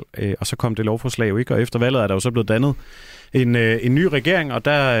folketingsvalg, og så kom det lovforslag jo ikke, og efter valget er der jo så blevet dannet en ny regering, og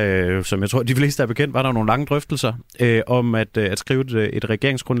der, som jeg tror, de fleste er bekendt, var der nogle lange drøftelser om at skrive et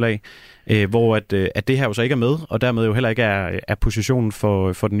regeringsgrundlag, hvor at det her jo så ikke er med, og dermed jo heller ikke er positionen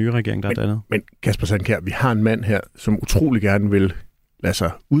for den nye regering, der er dannet. Men Kasper Sandkjær, vi har en mand her, som utrolig gerne vil lade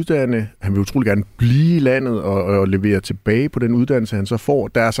sig uddanne. Han vil utrolig gerne blive i landet og levere tilbage på den uddannelse, han så får.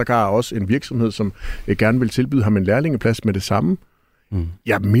 Der er sågar også en virksomhed, som gerne vil tilbyde ham en lærlingeplads med det samme. Mm.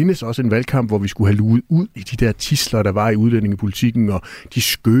 Jeg mindes også en valgkamp, hvor vi skulle have luet ud i de der tidsler, der var i udlændingepolitikken, og de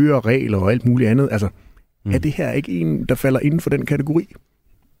skøre regler og alt muligt andet. Altså, er det her ikke en, der falder inden for den kategori?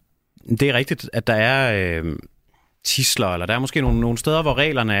 Det er rigtigt, at der er tidsler, eller der er måske nogle steder, hvor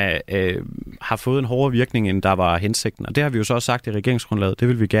reglerne har fået en hårdere virkning, end der var hensigten. Og det har vi jo så også sagt i regeringsgrundlaget. Det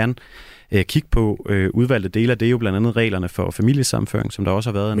vil vi gerne kigge på. Udvalgte dele af det er jo blandt andet reglerne for familiesammenføring, som der også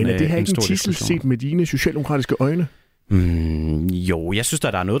har været en stor diskussion. Men er det her ikke en tidsel set med dine socialdemokratiske øjne? Jo, jeg synes,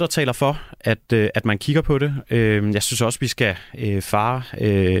 der er noget, der taler for, at man kigger på det. Jeg synes også, vi skal fare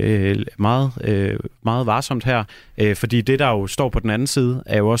meget varsomt her, fordi det, der jo står på den anden side,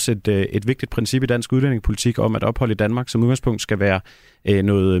 er jo også et vigtigt princip i dansk udlændingepolitik om, at ophold i Danmark som udgangspunkt skal være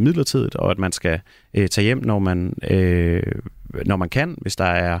noget midlertidigt, og at man skal tage hjem, når man kan, hvis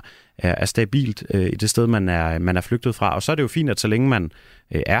der er stabilt i det sted, man er flygtet fra. Og så er det jo fint, at så længe man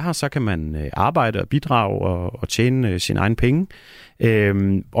er her, så kan man arbejde og bidrage og tjene sine egne penge.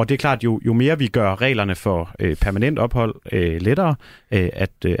 Og det er klart, jo mere vi gør reglerne for permanent ophold lettere,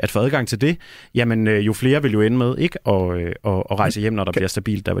 at få adgang til det, jamen jo flere vil jo ende med ikke at rejse hjem, når der bliver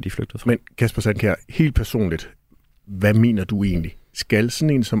stabilt, der hvor de flygtet fra. Men Kasper Sandkjær, helt personligt, hvad mener du egentlig? Skal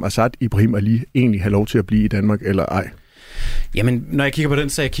sådan en som Asad Ibrahim Ali egentlig have lov til at blive i Danmark, eller ej? Jamen, når jeg kigger på den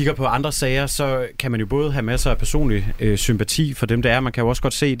sag, kigger på andre sager, så kan man jo både have masser af personlig sympati for dem, der er. Man kan jo også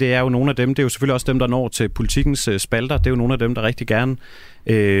godt se, det er jo nogle af dem, det er jo selvfølgelig også dem, der når til Politikens spalter. Det er jo nogle af dem, der rigtig gerne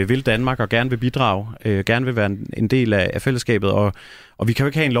vil Danmark og gerne vil bidrage, gerne vil være en del af fællesskabet, og vi kan jo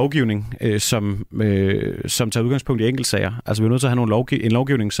ikke have en lovgivning, som tager udgangspunkt i enkeltsager. Altså vi er nødt til at have en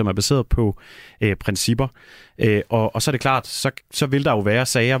lovgivning, som er baseret på principper. Og så er det klart, så vil der jo være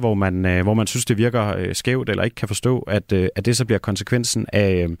sager, hvor man synes, det virker skævt, eller ikke kan forstå, at det så bliver konsekvensen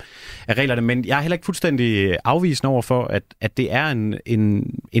af reglerne. Men jeg er heller ikke fuldstændig afvisende over for, at det er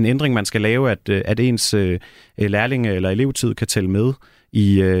en ændring, man skal lave, at ens lærlinge eller elevtid kan tælle med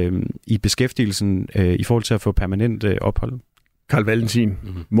i beskæftigelsen i forhold til at få permanent ophold. Carl Valentin,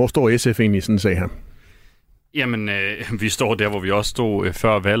 hvor står SF egentlig i sådan en sag her? Jamen, vi står der, hvor vi også stod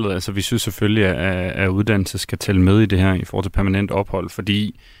før valget. Altså, vi synes selvfølgelig, at uddannelse skal tælle med i det her i forhold til permanent ophold,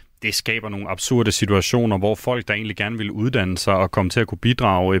 fordi det skaber nogle absurde situationer, hvor folk, der egentlig gerne vil uddanne sig og komme til at kunne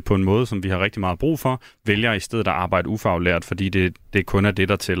bidrage på en måde, som vi har rigtig meget brug for, vælger i stedet at arbejde ufaglært, fordi det kun er det,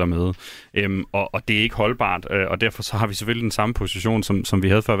 der tæller med. Og det er ikke holdbart, og derfor så har vi selvfølgelig den samme position, som vi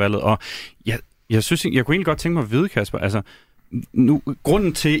havde før valget. Og jeg synes, jeg kunne egentlig godt tænke mig at vide, Kasper, altså, nu,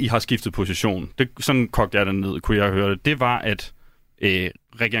 grunden til, at I har skiftet position, sådan kogte jeg den ned, kunne jeg høre det var, at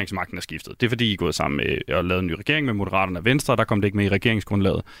regeringsmagten er skiftet. Det er fordi, I er gået sammen med og lavet en ny regering med Moderaterne og Venstre, og der kom det ikke med i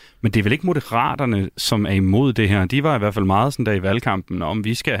regeringsgrundlaget. Men det er vel ikke Moderaterne, som er imod det her. De var i hvert fald meget sådan der i valgkampen, om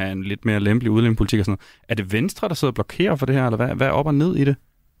vi skal have en lidt mere lempelig udlændingepolitik og sådan noget. Er det Venstre, der sidder og blokerer for det her, eller hvad er op og ned i det?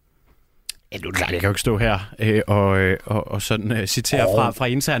 Ja, jeg kan jo ikke stå her og sådan citere fra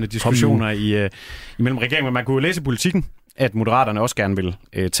interne diskussioner imellem regeringen, men man kunne jo læse i Politikken, at Moderaterne også gerne vil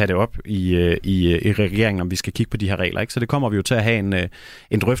tage det op i regeringen, om vi skal kigge på de her regler. Ikke? Så det kommer vi jo til at have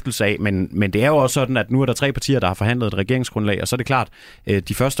en drøftelse af. Men det er jo også sådan, at nu er der 3 partier, der har forhandlet et regeringsgrundlag, og så er det klart,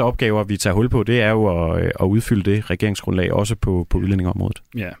 de første opgaver, vi tager hul på, det er jo at udfylde det regeringsgrundlag, også på udlændingeområdet.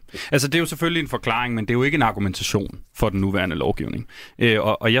 Ja, altså det er jo selvfølgelig en forklaring, men det er jo ikke en argumentation for den nuværende lovgivning.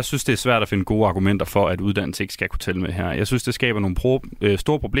 Og jeg synes, det er svært at finde gode argumenter for, at uddannelse ikke skal kunne tælle med her. Jeg synes, det skaber nogle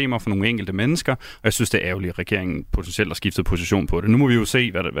store problemer for nogle enkelte mennesker, og jeg synes, det er ærgerligt, at regeringen potentielt har skiftet position på det. Nu må vi jo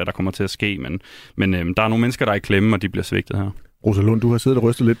se, hvad der kommer til at ske, men der er nogle mennesker, der er i klemme, og de bliver svigtet her. Rosa Lund, du har siddet og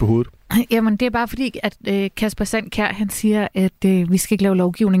rystet lidt på hovedet. Jamen, det er bare fordi, at Kasper Sandkjær, han siger, at vi skal ikke lave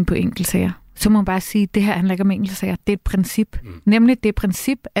lovgivning på enkeltsager. Så må man bare sige, at det her handler ikke om enkeltsager. Det er et princip. Nemlig det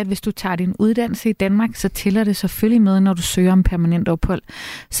princip, at hvis du tager din uddannelse i Danmark, så tæller det selvfølgelig med, når du søger om permanent ophold.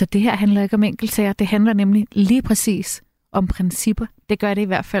 Så det her handler ikke om enkeltsager. Det handler nemlig lige præcis om principper. Det gør det i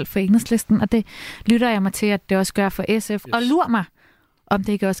hvert fald for Enhedslisten, og det lytter jeg mig til, at det også gør for SF. Yes. Og lur mig, om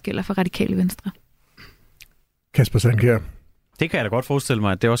det ikke også gælder for Radikale Venstre. Kasper Sandkjær. Det kan jeg da godt forestille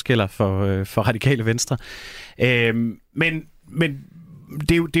mig, at det også gælder for Radikale Venstre. Men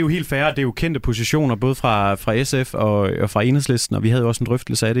det er jo helt fair, det er jo kendte positioner, både fra SF og fra Enhedslisten, og vi havde jo også en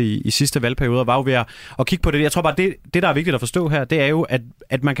drøftelse af det i sidste valgperiode, og var jo ved at kigge på det. Jeg tror bare, det der er vigtigt at forstå her, det er jo,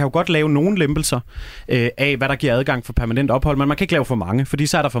 at man kan jo godt lave nogle lempelser af, hvad der giver adgang for permanent ophold, men man kan ikke lave for mange, fordi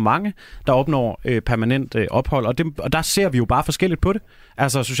så er der for mange, der opnår permanent ophold, og der ser vi jo bare forskelligt på det.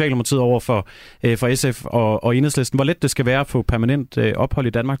 Altså Socialdemokratiet over for SF og Enhedslisten, hvor let det skal være at få permanent ophold i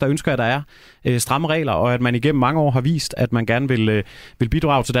Danmark. Der ønsker jeg, at der er stramme regler, og at man igennem mange år har vist, at man gerne vil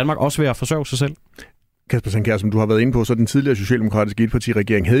bidrage til Danmark, også ved at forsørge sig selv. Kasper Sandkjær, som du har været inde på, så den tidligere socialdemokratiske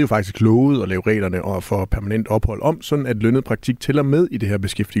etpartiregering havde jo faktisk lovet at lave reglerne og for permanent ophold om, sådan at lønnet praktik tæller med i det her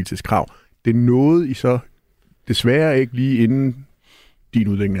beskæftigelseskrav. Det nåede I så desværre ikke lige inden din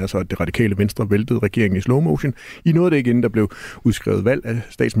udlægning, altså at det radikale Venstre væltede regeringen i slow motion. I nåede det ikke, inden der blev udskrevet valg af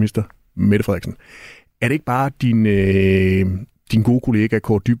statsminister Mette Frederiksen. Er det ikke bare din gode kollega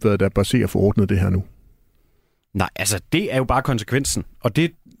Kåre Dybvad, der bør se at få ordnet det her nu? Nej, altså det er jo bare konsekvensen, og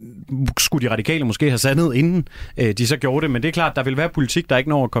det skulle de radikale måske have sandet, inden de så gjorde det, men det er klart, der vil være politik, der ikke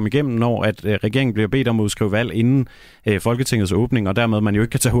når at komme igennem, når at regeringen bliver bedt om at udskrive valg inden Folketingets åbning, og dermed man jo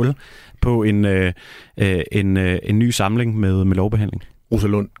ikke kan tage hul på en ny samling med lovbehandling. Rosa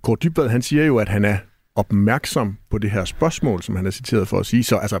Lund, Kåre Dybvad, han siger jo, at han er opmærksom på det her spørgsmål, som han er citeret for at sige,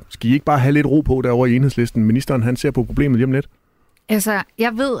 så altså, skal I ikke bare have lidt ro på derovre i Enhedslisten? Ministeren, han ser på problemet lige om lidt. Altså,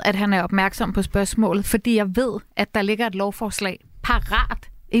 jeg ved, at han er opmærksom på spørgsmålet, fordi jeg ved, at der ligger et lovforslag parat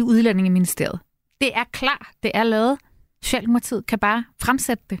i Udlændingeministeriet. Det er klar, det er lavet. Socialdemokratiet kan bare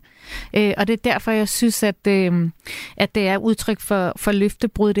fremsætte det. Og det er derfor, jeg synes, at det er udtryk for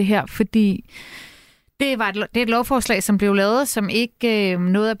løftebrud, det her, fordi det er et lovforslag, som blev lavet, som ikke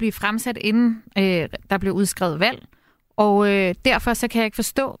nåede at blive fremsat, inden der blev udskrevet valg. Og derfor så kan jeg ikke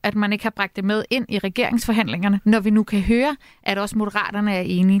forstå, at man ikke har bragt det med ind i regeringsforhandlingerne, når vi nu kan høre, at også Moderaterne er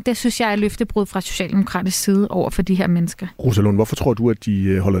enige. Det synes jeg er løftebrud fra socialdemokratisk side over for de her mennesker. Rosa Lund, hvorfor tror du, at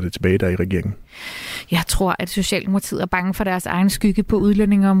de holder det tilbage der i regeringen? Jeg tror, at Socialdemokratiet er bange for deres egen skygge på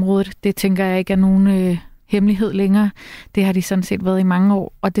udlændingeområdet. Det tænker jeg ikke er nogen hemmelighed længere. Det har de sådan set været i mange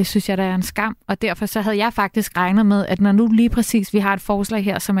år, og det synes jeg, der er en skam. Og derfor så havde jeg faktisk regnet med, at når nu lige præcis vi har et forslag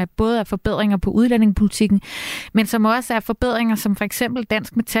her, som er både er forbedringer på udlændingepolitikken, men som også er forbedringer, som for eksempel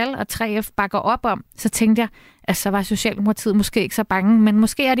Dansk Metal og 3F bakker op om, så tænkte jeg, at så var Socialdemokratiet måske ikke så bange, men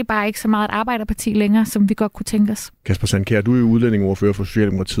måske er de bare ikke så meget et arbejderparti længere, som vi godt kunne tænke os. Kasper Sandkjær, du er jo udlændingeordfører for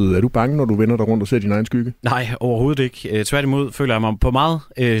Socialdemokratiet. Er du bange, når du vender dig rundt og ser din egen skygge? Nej, overhovedet ikke. Tværtimod føler jeg mig på meget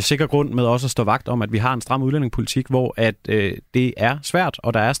sikker grund med også at stå vagt om, at vi har en stram udlændingepolitik, hvor at det er svært,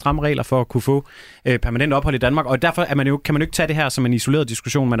 og der er stramme regler for at kunne få permanent ophold i Danmark, og derfor kan man jo ikke tage det her som en isoleret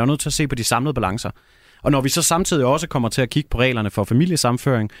diskussion. Man er nødt til at se på de samlede balancer. Og når vi så samtidig også kommer til at kigge på reglerne for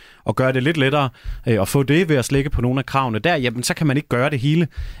familiesammenføring og gøre det lidt lettere at få det ved at slække på nogle af kravene der, jamen så kan man ikke gøre det hele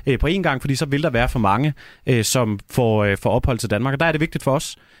på én gang, fordi så vil der være for mange, som får ophold til Danmark. Og der er det vigtigt for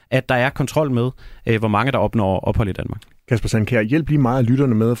os, at der er kontrol med, hvor mange der opnår ophold i Danmark. Kasper Sandkjær, hjælp lige meget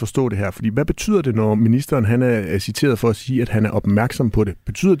lytterne med at forstå det her, fordi hvad betyder det, når ministeren han er citeret for at sige, at han er opmærksom på det?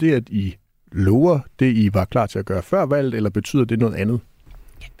 Betyder det, at I lover det, I var klar til at gøre før valget, eller betyder det noget andet?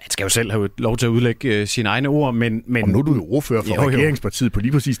 Man skal jo selv have lov til at udlægge sine egne ord, men... Og nu er du jo ordfører for regeringspartiet på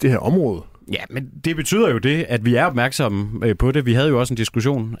lige præcis det her område. Ja, men det betyder jo det, at vi er opmærksomme på det. Vi havde jo også en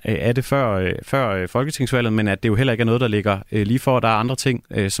diskussion af det før Folketingsvalget, men at det jo heller ikke er noget, der ligger lige for. Der er andre ting,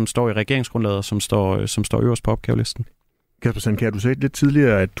 som står i regeringsgrundlaget, som står øverst på opgavelisten. Kasper Sandkjær, du sagde lidt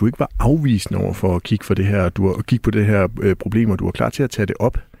tidligere, at du ikke var afvisende over for at kigge på det her problem, og du var klar til at tage det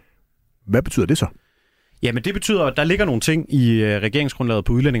op. Hvad betyder det så? Jamen det betyder, at der ligger nogle ting i regeringsgrundlaget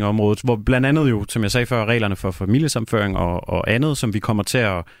på udlændingeområdet, hvor blandt andet jo, som jeg sagde før, reglerne for familiesammenføring og andet, som vi kommer til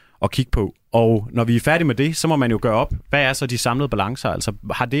at kigge på. Og når vi er færdige med det, så må man jo gøre op, hvad er så de samlede balancer? Altså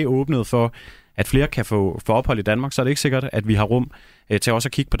har det åbnet for, at flere kan få ophold i Danmark, så er det ikke sikkert, at vi har rum til også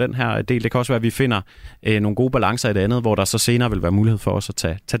at kigge på den her del. Det kan også være, at vi finder nogle gode balancer i det andet, hvor der så senere vil være mulighed for os at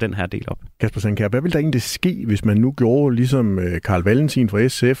tage den her del op. Kasper Sandkjær, hvad vil der egentlig ske, hvis man nu gjorde ligesom Carl Valentin fra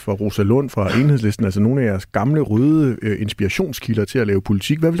SF og Rosa Lund fra Enhedslisten, altså nogle af jeres gamle røde inspirationskilder til at lave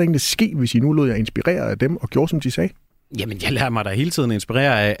politik? Hvad vil der egentlig ske, hvis I nu lod jer inspirere af dem og gjorde, som de sagde? Jamen, jeg lader mig da hele tiden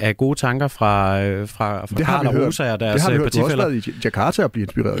inspirere af gode tanker fra Carl og Rosa og deres partifæller. Det har vi hørt. Du har også været i Jakarta og blive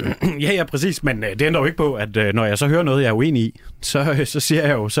inspireret. Ja, præcis. Men det ændrer jo ikke på, at når jeg så hører noget, jeg er uenig i, så siger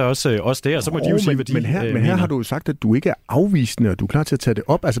jeg jo så også det, og så må de jo sige, hvad de men her har du jo sagt, at du ikke er afvisende, og du er klar til at tage det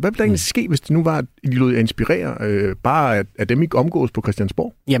op. Altså, hvad vil der egentlig ske, hvis det nu var, at I lod jer inspirere, bare at dem ikke omgås på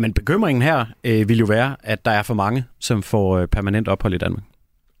Christiansborg? Jamen, bekymringen her vil jo være, at der er for mange, som får permanent ophold i Danmark.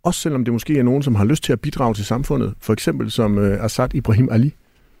 Også selvom det måske er nogen, som har lyst til at bidrage til samfundet. For eksempel som Assad Ibrahim Ali.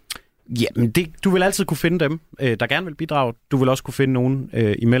 Jamen, du vil altid kunne finde dem, der gerne vil bidrage. Du vil også kunne finde nogen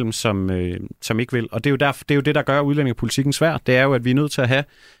imellem, som ikke vil. Og det er jo det, der gør udlændingepolitikken svær. Det er jo, at vi er nødt til at have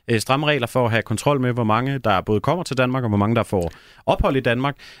stramme regler for at have kontrol med, hvor mange der både kommer til Danmark, og hvor mange der får ophold i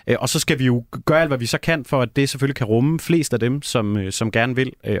Danmark. Og så skal vi jo gøre alt, hvad vi så kan, for at det selvfølgelig kan rumme flest af dem, som gerne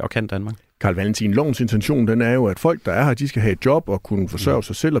vil og kan Danmark. Carl Valentin, lovens intention, den er jo, at folk, der er her, de skal have et job og kunne forsørge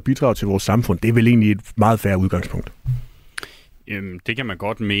sig selv og bidrage til vores samfund. Det er vel egentlig et meget fair udgangspunkt. Det kan man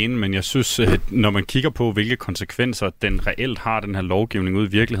godt mene, men jeg synes, at når man kigger på, hvilke konsekvenser den reelt har, den her lovgivning ude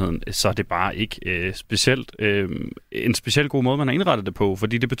i virkeligheden, så er det bare ikke en specielt god måde, man har indrettet det på.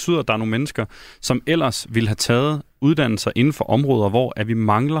 Fordi det betyder, at der er nogle mennesker, som ellers ville have taget uddannelser inden for områder, hvor at vi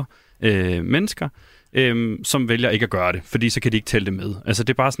mangler mennesker, som vælger ikke at gøre det, fordi så kan de ikke tælle det med. Altså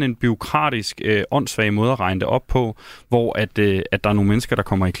det er bare sådan en bureaukratisk, åndssvag måde at regne det op på, hvor at der er nogle mennesker, der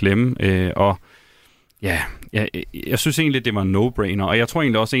kommer i klemme, og jeg synes egentlig, det var en no-brainer, og jeg tror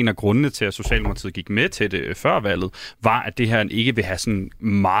egentlig også, en af grundene til, at Socialdemokratiet gik med til det før valget, var, at det her ikke vil have sådan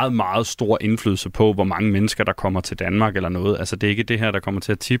meget, meget stor indflydelse på, hvor mange mennesker, der kommer til Danmark eller noget. Altså det er ikke det her, der kommer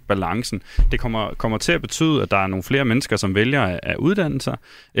til at tippe balancen. Det kommer til at betyde, at der er nogle flere mennesker, som vælger at uddanne sig,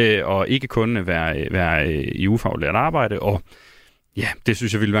 og ikke kun være i ufaglært arbejde, og ja, det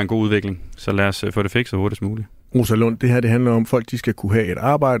synes jeg ville være en god udvikling. Så lad os få det fikset hurtigst muligt. Rosa Lund, det her det handler om, at folk de skal kunne have et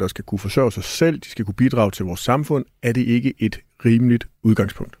arbejde og skal kunne forsørge sig selv, de skal kunne bidrage til vores samfund. Er det ikke et rimeligt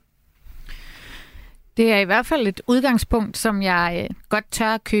udgangspunkt? Det er i hvert fald et udgangspunkt, som jeg godt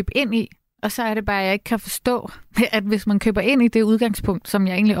tør at købe ind i. Og så er det bare, at jeg ikke kan forstå, at hvis man køber ind i det udgangspunkt, som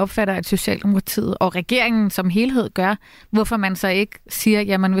jeg egentlig opfatter, at Socialdemokratiet og regeringen som helhed gør, hvorfor man så ikke siger,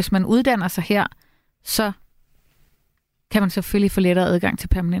 jamen hvis man uddanner sig her, så kan man selvfølgelig få lettere adgang til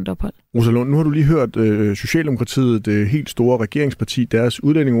permanent ophold. Rosa Lund, nu har du lige hørt Socialdemokratiet, det helt store regeringsparti, deres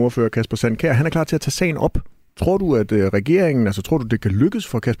udlændingeordfører Kasper Sandkjær, han er klar til at tage sagen op. Tror du, at tror du, det kan lykkes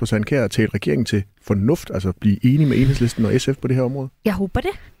for Kasper Sandkjær at tage regeringen til fornuft, altså blive enig med Enhedslisten og SF på det her område? Jeg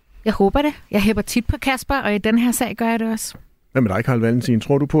håber det. Jeg hæpper tit på Kasper, og i den her sag gør jeg det også. Hvad med dig, Carl Valentin?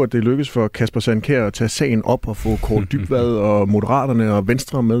 Tror du på, at det lykkes for Kasper Sandkjær at tage sagen op og få Kåre Dybvad og Moderaterne og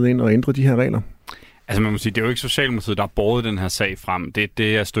Venstre med ind og ændre de her regler? Altså man må sige, det er jo ikke Socialdemokratiet, der har båret den her sag frem. Det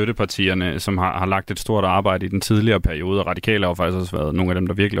er støttepartierne, som har lagt et stort arbejde i den tidligere periode, og Radikale har jo faktisk også været nogle af dem,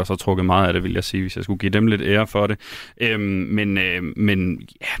 der virkelig også har trukket meget af det, vil jeg sige, hvis jeg skulle give dem lidt ære for det. Men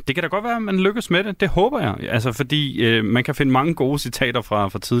ja, det kan da godt være, at man lykkes med det. Det håber jeg. Altså fordi man kan finde mange gode citater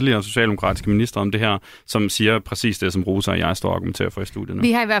fra tidligere socialdemokratiske ministre om det her, som siger præcis det, som Rosa og jeg står og argumenterer for i studiet nu.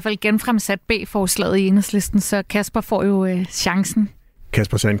 Vi har i hvert fald genfremsat B-forslaget i Enhedslisten, så Kasper får jo chancen.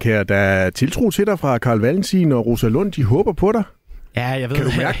 Kasper Sandkjær, der er tiltro til dig fra Carl Valentin og Rosa Lund. De håber på dig. Ja, jeg ved. Kan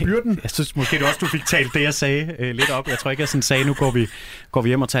du mærke byrden? Jeg synes måske også, du fik talt det, jeg sagde lidt op. Jeg tror ikke, jeg sådan sagde, nu går vi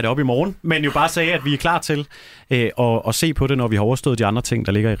hjem og tager det op i morgen. Men jo bare sagde, at vi er klar til at se på det, når vi har overstået de andre ting,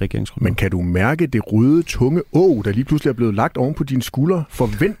 der ligger i regeringsrummet. Men kan du mærke det røde, tunge å, der lige pludselig er blevet lagt oven på dine skuldre?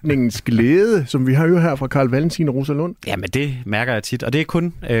 Forventningens glæde, som vi har hørt her fra Carl Valentin og Rosa Lund? Jamen, det mærker jeg tit. Og det er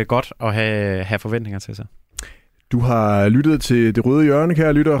kun godt at have forventninger til sig. Du har lyttet til Det Røde Hjørne,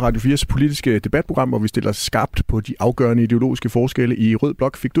 kære lytter, Radio 4's politiske debatprogram, hvor vi stiller skarpt på de afgørende ideologiske forskelle i Rød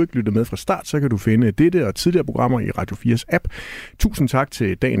Blok. Fik du ikke lyttet med fra start, så kan du finde dette og tidligere programmer i Radio 4's app. Tusind tak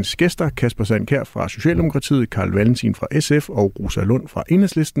til dagens gæster, Kasper Sandkjær fra Socialdemokratiet, Carl Valentin fra SF og Rosa Lund fra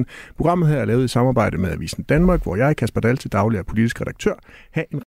Enhedslisten. Programmet her er lavet i samarbejde med Avisen Danmark, hvor jeg, Kasper Dahl, til daglig er politisk redaktør. Ha' en